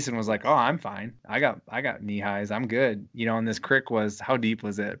 And Jason was like, oh, I'm fine. I got knee highs. I'm good. And this creek how deep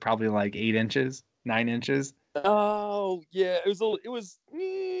was it? Probably like 8 inches, 9 inches. oh yeah,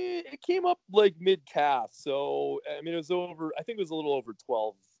 it came up like mid calf. So I mean, it was over. I think it was a little over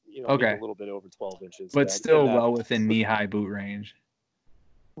 12. Maybe a Okay. little bit over 12 inches. But In still that, well within knee high boot range.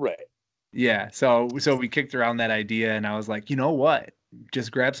 right. Yeah. So we kicked around that idea and I was like, you know what?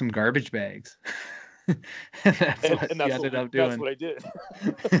 Just grab some garbage bags. And that's what And we that's ended up that's doing. what I did.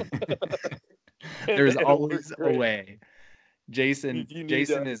 There's And it worked always a great. way. Jason You need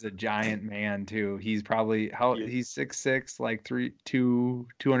Jason is a giant man too. He's probably he's 6'6", like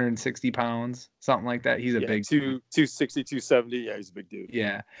 260 pounds, something like that. He's a yeah, big dude. 260, 270. Yeah, he's a big dude.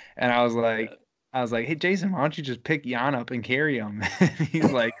 Yeah. And Yeah. I was like, hey Jason, why don't you just pick Jan up and carry him? And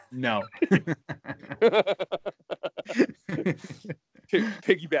he's like, no.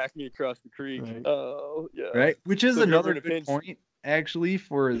 Piggyback me across the creek. Right. Oh yeah. Right. Which is So if you're ever another in a good pinch, point actually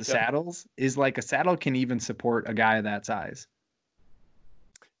for the yeah, saddles, is like a saddle can even support a guy that size.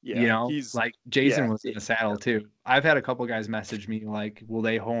 yeah, Like Jason yeah, was in a saddle too. I've had a couple guys message me like, will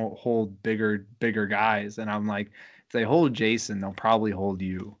they hold bigger guys? And I'm like, if they hold Jason, they'll probably hold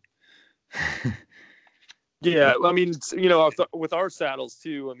you. yeah. I mean, with our saddles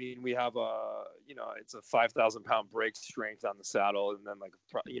too. I mean, we have it's a 5,000 pound brake strength on the saddle, and then like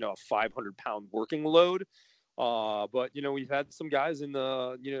a 500 pound working load. But we've had some guys in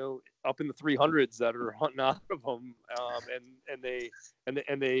the up in the 300s that are hunting out of them, and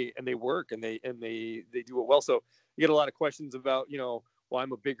they work, and they do it well. So you get a lot of questions about well,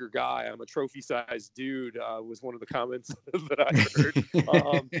 I'm a bigger guy, I'm a trophy sized dude, was one of the comments that I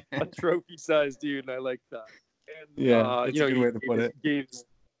heard. A trophy sized dude, and I like that. And Yeah, that's a good he way to put it.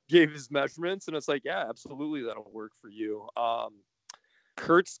 gave his measurements, and it's like, yeah, absolutely, that'll work for you.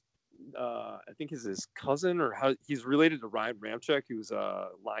 Kurt's I think is his cousin, or how he's related to Ryan Ramczyk, who's a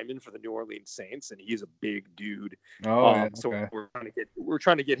lineman for the New Orleans Saints, and he's a big dude. Oh yeah, So okay. we're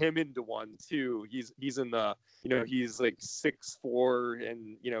trying to get him into one too. He's in the he's like 6'4",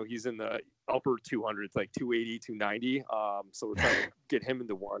 and he's in the upper 200s, like 280, 290. So we're trying to get him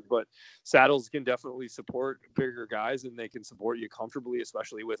into one. But saddles can definitely support bigger guys, and they can support you comfortably,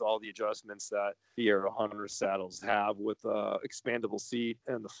 especially with all the adjustments that the Arrow Hunter saddles have, with expandable seat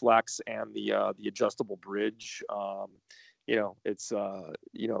and the flex and the adjustable bridge. It's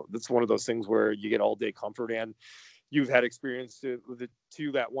that's one of those things where you get all day comfort, and you've had experience with it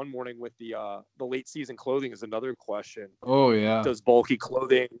too. That one morning with the late season clothing is another question. Oh yeah. Does bulky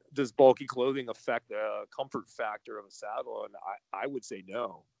clothing affect the comfort factor of a saddle? And I would say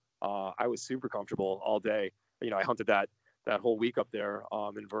no. I was super comfortable all day. I hunted that whole week up there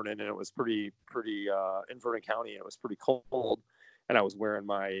in Vernon, and it was pretty in Vernon County, and it was pretty cold. And I was wearing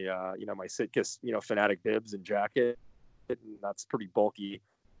my my Sitka Fanatic bibs and jacket, and that's pretty bulky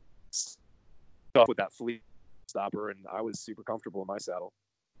stuff with that fleet stopper, and I was super comfortable in my saddle.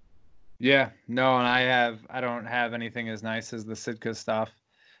 Yeah, no, and I don't have anything as nice as the Sitka stuff,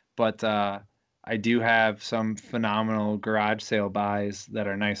 but I do have some phenomenal garage sale buys that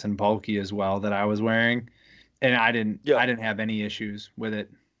are nice and bulky as well that I was wearing, and I didn't have any issues with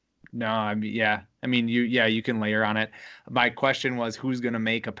it. No, you can layer on it. My question was, who's going to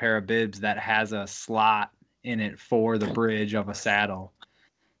make a pair of bibs that has a slot in it for the bridge of a saddle?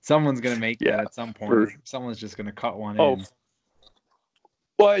 Someone's going to make that at some point. Someone's just going to cut one in.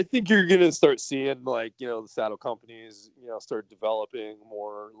 Well, I think you're going to start seeing the saddle companies, start developing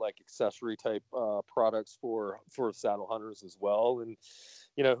more like accessory type products for saddle hunters as well. And,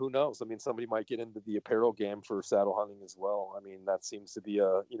 who knows? I mean, somebody might get into the apparel game for saddle hunting as well. I mean, that seems to be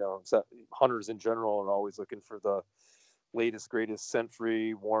hunters in general are always looking for the latest, greatest,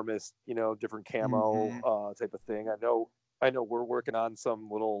 scent-free, warmest, different camo type of thing. I know we're working on some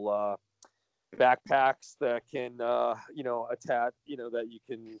little backpacks that can attach, that you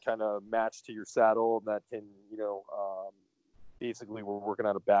can kind of match to your saddle, that can basically we're working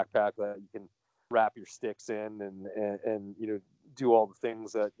on a backpack that you can wrap your sticks in and do all the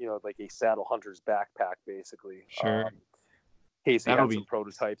things that like a saddle hunter's backpack basically. Sure. Casey had some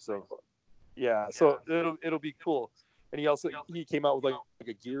prototypes of so it'll be cool. And he came out with like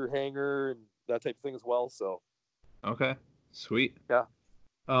a gear hanger and that type of thing as well, so okay, sweet. Yeah.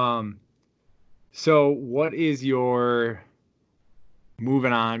 So what is your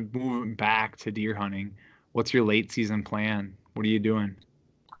moving back to deer hunting? What's your late season plan? What are you doing?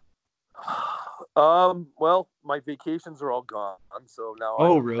 Well, my vacations are all gone, so now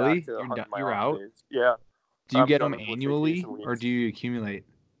I'm really? back to hunting my You're off out? days. Yeah. Do you get them annually or do you accumulate?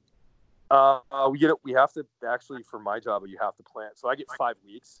 We have to actually, for my job, you have to plan. So I get 5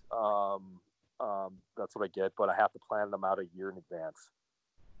 weeks. That's what I get, but I have to plan them out a year in advance.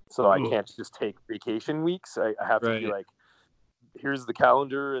 So I can't just take vacation weeks. I have to be like, here's the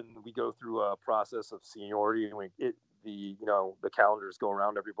calendar, and we go through a process of seniority, and the calendars go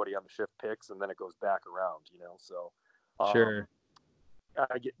around, everybody on the shift picks, and then it goes back around. So sure.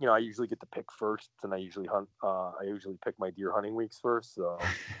 I usually get to pick first, and I usually hunt. I usually pick my deer hunting weeks first. So,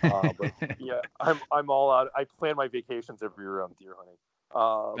 but yeah, I'm all out. I plan my vacations every year around deer hunting.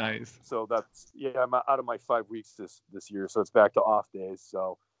 Nice. So I'm out of my 5 weeks this year, so it's back to off days.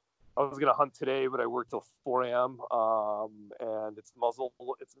 So I was gonna hunt today, but I work till 4 a.m. And it's muzzle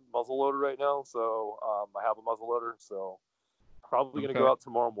loader right now, so I have a muzzle loader, so probably gonna go out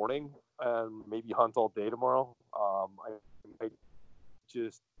tomorrow morning and maybe hunt all day tomorrow. I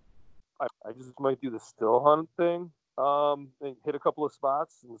just might do the still hunt thing, and hit a couple of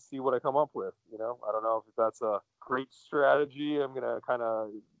spots and see what I come up with. I don't know if that's a great strategy. I'm gonna kind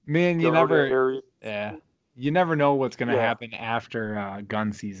of you never know what's gonna happen after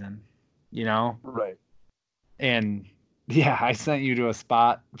gun season, right? And I sent you to a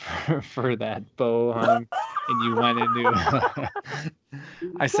spot for that bow hunting, and you went into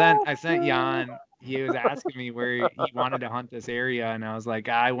I sent Jan. He was asking me where he wanted to hunt this area, and I was like,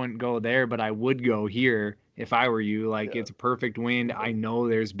 I wouldn't go there, but I would go here if I were you. Like, it's a perfect wind. I know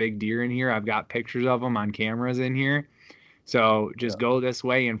there's big deer in here. I've got pictures of them on cameras in here. So just go this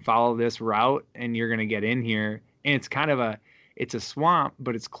way and follow this route, and you're gonna get in here. And it's kind of it's a swamp,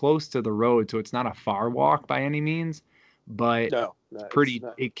 but it's close to the road, so it's not a far walk by any means. But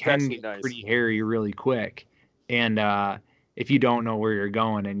it can get pretty hairy really quick. And if you don't know where you're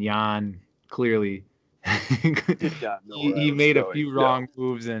going, and Jan clearly he made a few wrong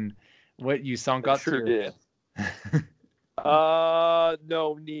moves, and what you sunk up sure to. Did.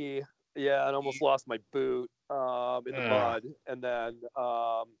 No knee. Yeah, I almost lost my boot in the mud, and then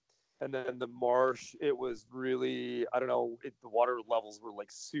the marsh. It was really, I don't know. The water levels were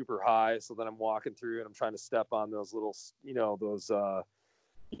like super high, so then I'm walking through and I'm trying to step on those little, that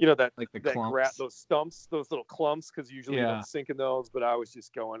like the that those stumps, those little clumps, because usually you don't sink in those. But I was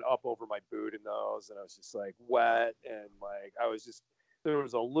just going up over my boot in those, and I was just like wet, and like there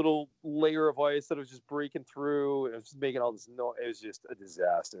was a little layer of ice that I was just breaking through, and it was just making all this noise. It was just a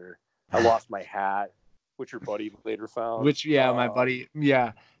disaster. I lost my hat, which your buddy later found. Which, yeah, my buddy,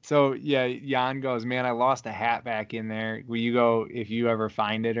 yeah. So, yeah, Jan goes, man, I lost a hat back in there. Will you go, if you ever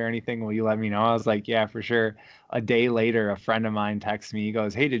find it or anything, will you let me know? I was like, yeah, for sure. A day later, a friend of mine texts me. He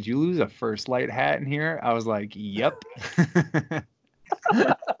goes, hey, did you lose a First Light hat in here? I was like, yep.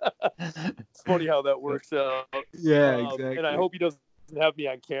 It's funny how that works out. Yeah, And I exactly. hope he doesn't have me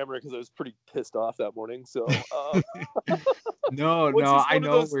on camera because I was pretty pissed off that morning. So, No, it's no, just I one of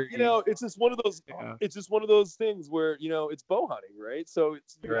know those, where you, it's just one of those, yeah, it's just one of those things where, it's bow hunting, right? So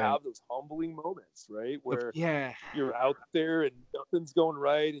you right. have those humbling moments, right? Where Yeah, you're out there and nothing's going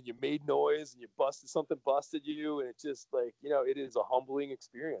right and you made noise and you something busted you. And it's just like, it is a humbling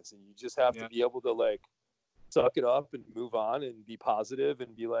experience and you just have to yeah. be able to like suck it up and move on and be positive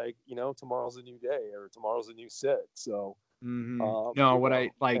and be like, tomorrow's a new day or tomorrow's a new sit. So, No, what I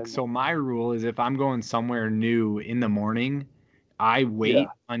like, and so my rule is if I'm going somewhere new in the morning, I yeah, wait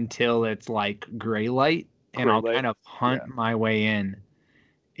until it's like gray light and gray I'll light. kind of Yeah. hunt my way in.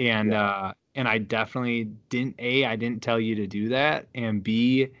 Yeah. And I definitely didn't, A, I didn't tell you to do that, and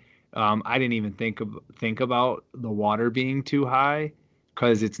B, I didn't even think about the water being too high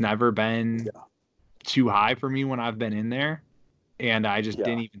because it's never been Yeah. too high for me when I've been in there, and I just Yeah.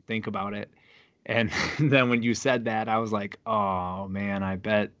 didn't even think about it. And then when you said that, I was like, oh man, I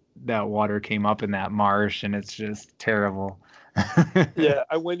bet that water came up in that marsh and it's just terrible. Yeah.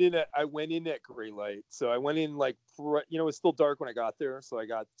 I went in at gray light. So I went in like, it was still dark when I got there. So I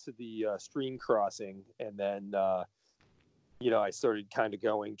got to the stream crossing and then, I started kind of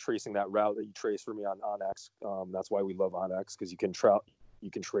tracing that route that you traced for me on Onyx. That's why we love Onyx because you can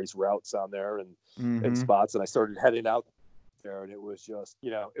trace routes on there and Hmm. spots. And I started heading out there and it was just,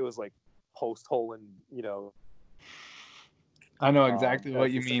 it was like post hole and, I know and exactly I what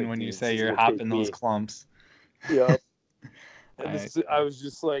was you just mean like, when you dude, say this is you're going to hopping take those me. clumps. Yep. And I, I was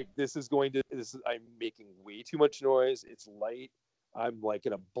just like, I'm making way too much noise. It's light. I'm like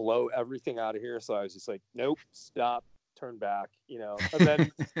going to blow everything out of here. So I was just like, nope, stop, turn back,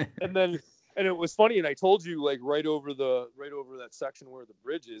 and then, and it was funny. And I told you like right over that section where the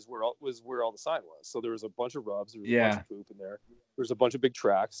bridge is where all the sign was. So there was a bunch of rubs. There was a bunch yeah. of poop in there. There's a bunch of big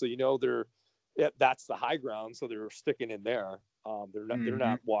tracks. So, that's the high ground. So they're sticking in there. They're Hmm.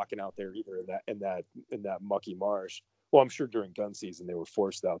 not walking out there either in that mucky marsh. Well, I'm sure during gun season they were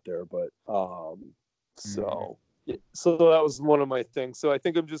forced out there, but Hmm. so so that was one of my things. So I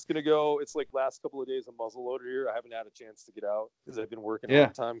think I'm just gonna go. It's like last couple of days of muzzleloader here. I haven't had a chance to get out because I've been working Yeah.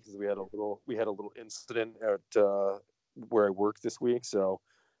 overtime because we had a little incident at where I work this week. So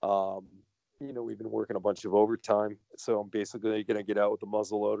um, we've been working a bunch of overtime. So I'm basically gonna get out with the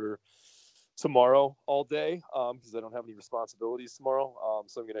muzzleloader tomorrow all day because I don't have any responsibilities tomorrow.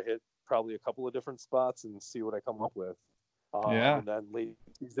 So I'm gonna hit probably a couple of different spots and see what I come up with. Yeah. And then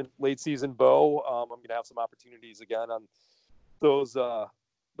late season bow, I'm gonna have some opportunities again on those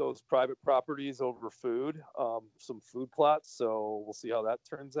private properties over food, some food plots. So we'll see how that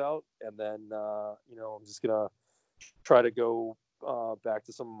turns out. And then I'm just gonna try to go back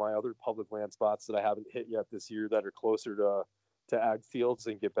to some of my other public land spots that I haven't hit yet this year that are closer to ag fields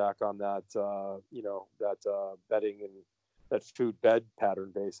and get back on that bedding and that food bed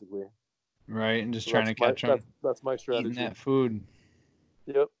pattern basically. Right. And just So trying to catch them that's my eating strategy. that food.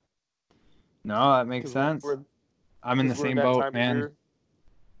 Yep, No, that makes because sense. I'm in the we're in same that boat, time of man. year.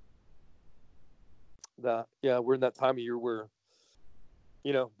 That yeah, we're in that time of year where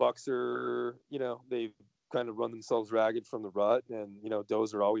bucks are they've kind of run themselves ragged from the rut, and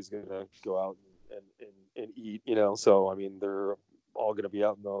does are always going to go out and eat. So I mean they're all going to be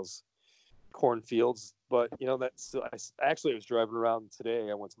out in those cornfields. But that's actually I was driving around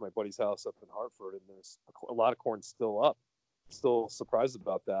today. I went to my buddy's house up in Hartford, and there's a lot of corn still up. Still surprised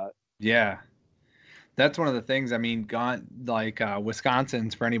about that. Yeah. That's one of the things. I mean, gun like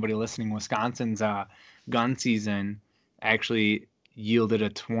Wisconsin's for anybody listening, Wisconsin's gun season actually yielded a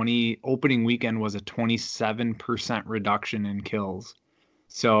 20 opening weekend was a 27% reduction in kills.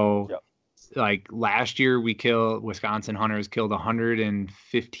 So Yeah, like last year Wisconsin hunters killed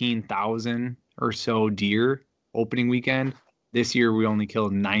 115,000 or so deer opening weekend. This year we only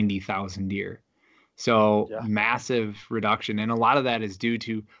killed 90,000 deer. So yeah, massive reduction. And a lot of that is due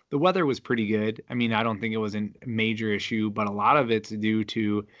to the weather was pretty good. I mean, I don't think it was a major issue, but a lot of it's due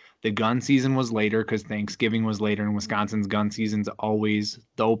to the gun season was later because Thanksgiving was later in Wisconsin's gun season's always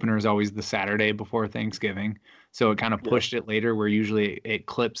the opener is always the Saturday before Thanksgiving. So it kind of yep, pushed it later where usually it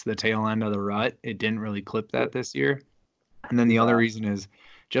clips the tail end of the rut. It didn't really clip that yep, this year. And then the other yeah, reason is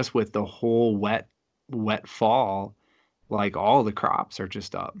just with the whole wet fall, like all the crops are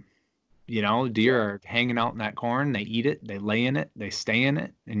just up. deer are hanging out in that corn. They eat it, they lay in it, they stay in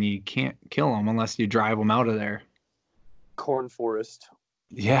it, and you can't kill them unless you drive them out of there. Corn forest.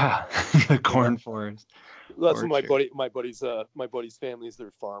 Yeah, the corn forest. That's what my buddy's families.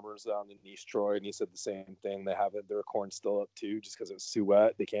 They're farmers down in East Troy, and he said the same thing. They have their corn still up too, just because it was too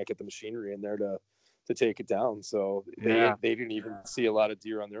wet. They can't get the machinery in there to take it down. So they didn't even see a lot of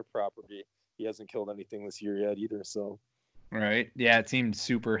deer on their property. He hasn't killed anything this year yet either. So right, yeah, it seemed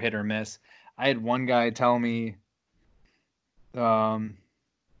super hit or miss. I had one guy tell me that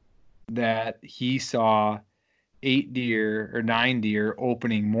he saw 8 deer or 9 deer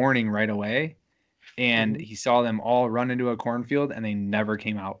opening morning right away, and he saw them all run into a cornfield and they never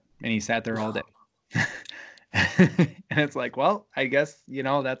came out, and he sat there all day. And it's like, well, I guess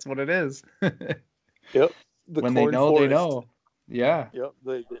that's what it is. Yep. When they know, they know. Yeah. Yep.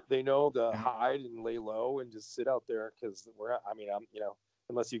 They know to hide and lay low and just sit out there, because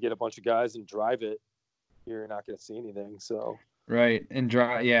unless you get a bunch of guys and drive it, you're not going to see anything. So right. And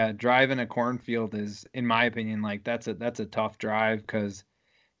driving a cornfield is, in my opinion, like that's a tough drive, because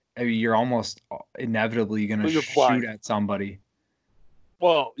you're almost inevitably going to shoot at somebody.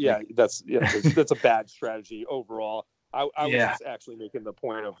 Well, yeah, that's a bad strategy overall. I was just actually making the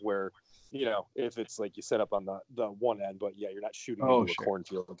point of where, if it's like you set up on the one end, but you're not shooting into a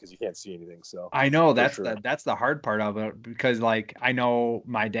cornfield because you can't see anything. So I know that's the hard part of it, because like I know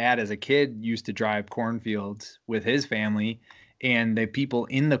my dad as a kid used to drive cornfields with his family, and the people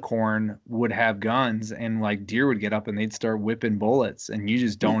in the corn would have guns, and like deer would get up and they'd start whipping bullets, and you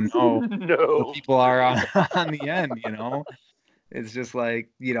just don't know what people are on the end. It's just like,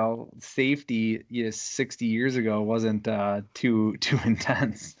 safety 60 years ago wasn't too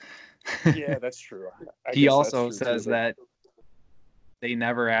intense. Yeah, that's true. He also says that they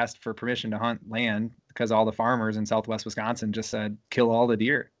never asked for permission to hunt land, because all the farmers in Southwest Wisconsin just said, kill all the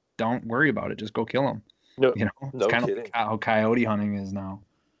deer. Don't worry about it. Just go kill them. No, it's kind of like how coyote hunting is now.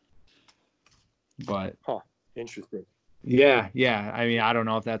 But interesting. Yeah. I mean, I don't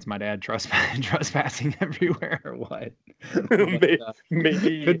know if that's my dad trespassing everywhere or what.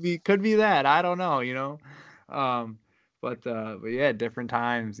 Maybe could be that. I don't know. But yeah, different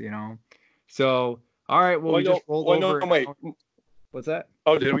times. So all right. Well, we just rolled over. Wait. What's that?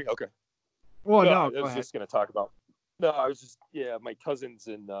 Oh, did we? Okay. Well, no. I was just gonna talk about. No, I was just my cousins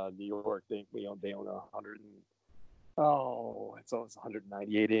in New York. They own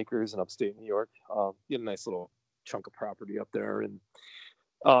 198 acres in upstate New York. You have a nice little chunk of property up there, and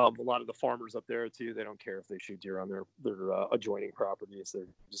a lot of the farmers up there too, they don't care if they shoot deer on their adjoining properties. They're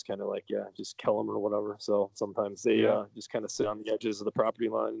just kind of like, just kill them or whatever. So sometimes they just kind of sit on the edges of the property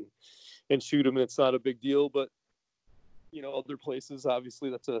line and shoot them, and it's not a big deal. But other places,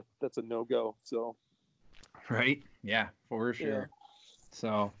 obviously that's a no-go. So right, yeah, for sure.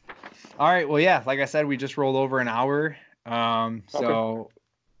 So all right, well, yeah, like I said, we just rolled over an hour. So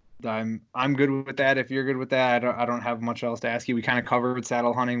I'm good with that. If you're good with that, I don't have much else to ask you. We kind of covered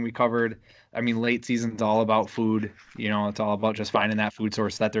saddle hunting. We covered, late season's all about food. It's all about just finding that food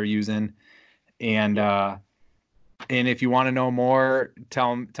source that they're using. And if you want to know more,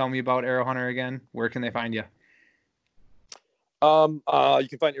 tell me about Arrow Hunter again. Where can they find you? You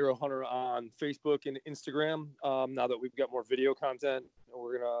can find Arrow Hunter on Facebook and Instagram. Now that we've got more video content,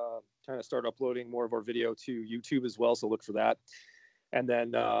 we're gonna kind of start uploading more of our video to YouTube as well. So look for that. And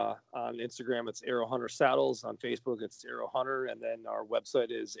then on Instagram, it's Arrow Hunter Saddles. On Facebook, it's Arrow Hunter. And then our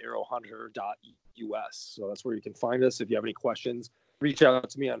website is arrowhunter.us. So that's where you can find us. If you have any questions, reach out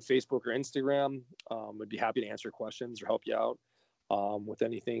to me on Facebook or Instagram. I'd be happy to answer questions or help you out with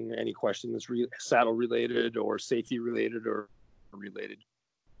anything, any questions saddle related or safety related or related.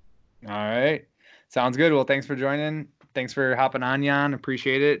 All right. Sounds good. Well, thanks for joining. Thanks for hopping on, Jan.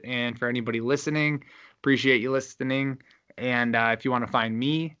 Appreciate it. And for anybody listening, appreciate you listening. And if you want to find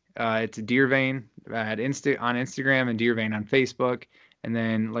me, it's Deervein on Instagram and Deervein on Facebook. And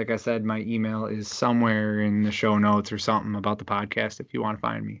then, like I said, my email is somewhere in the show notes or something about the podcast if you want to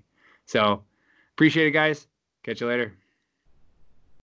find me. So appreciate it, guys. Catch you later.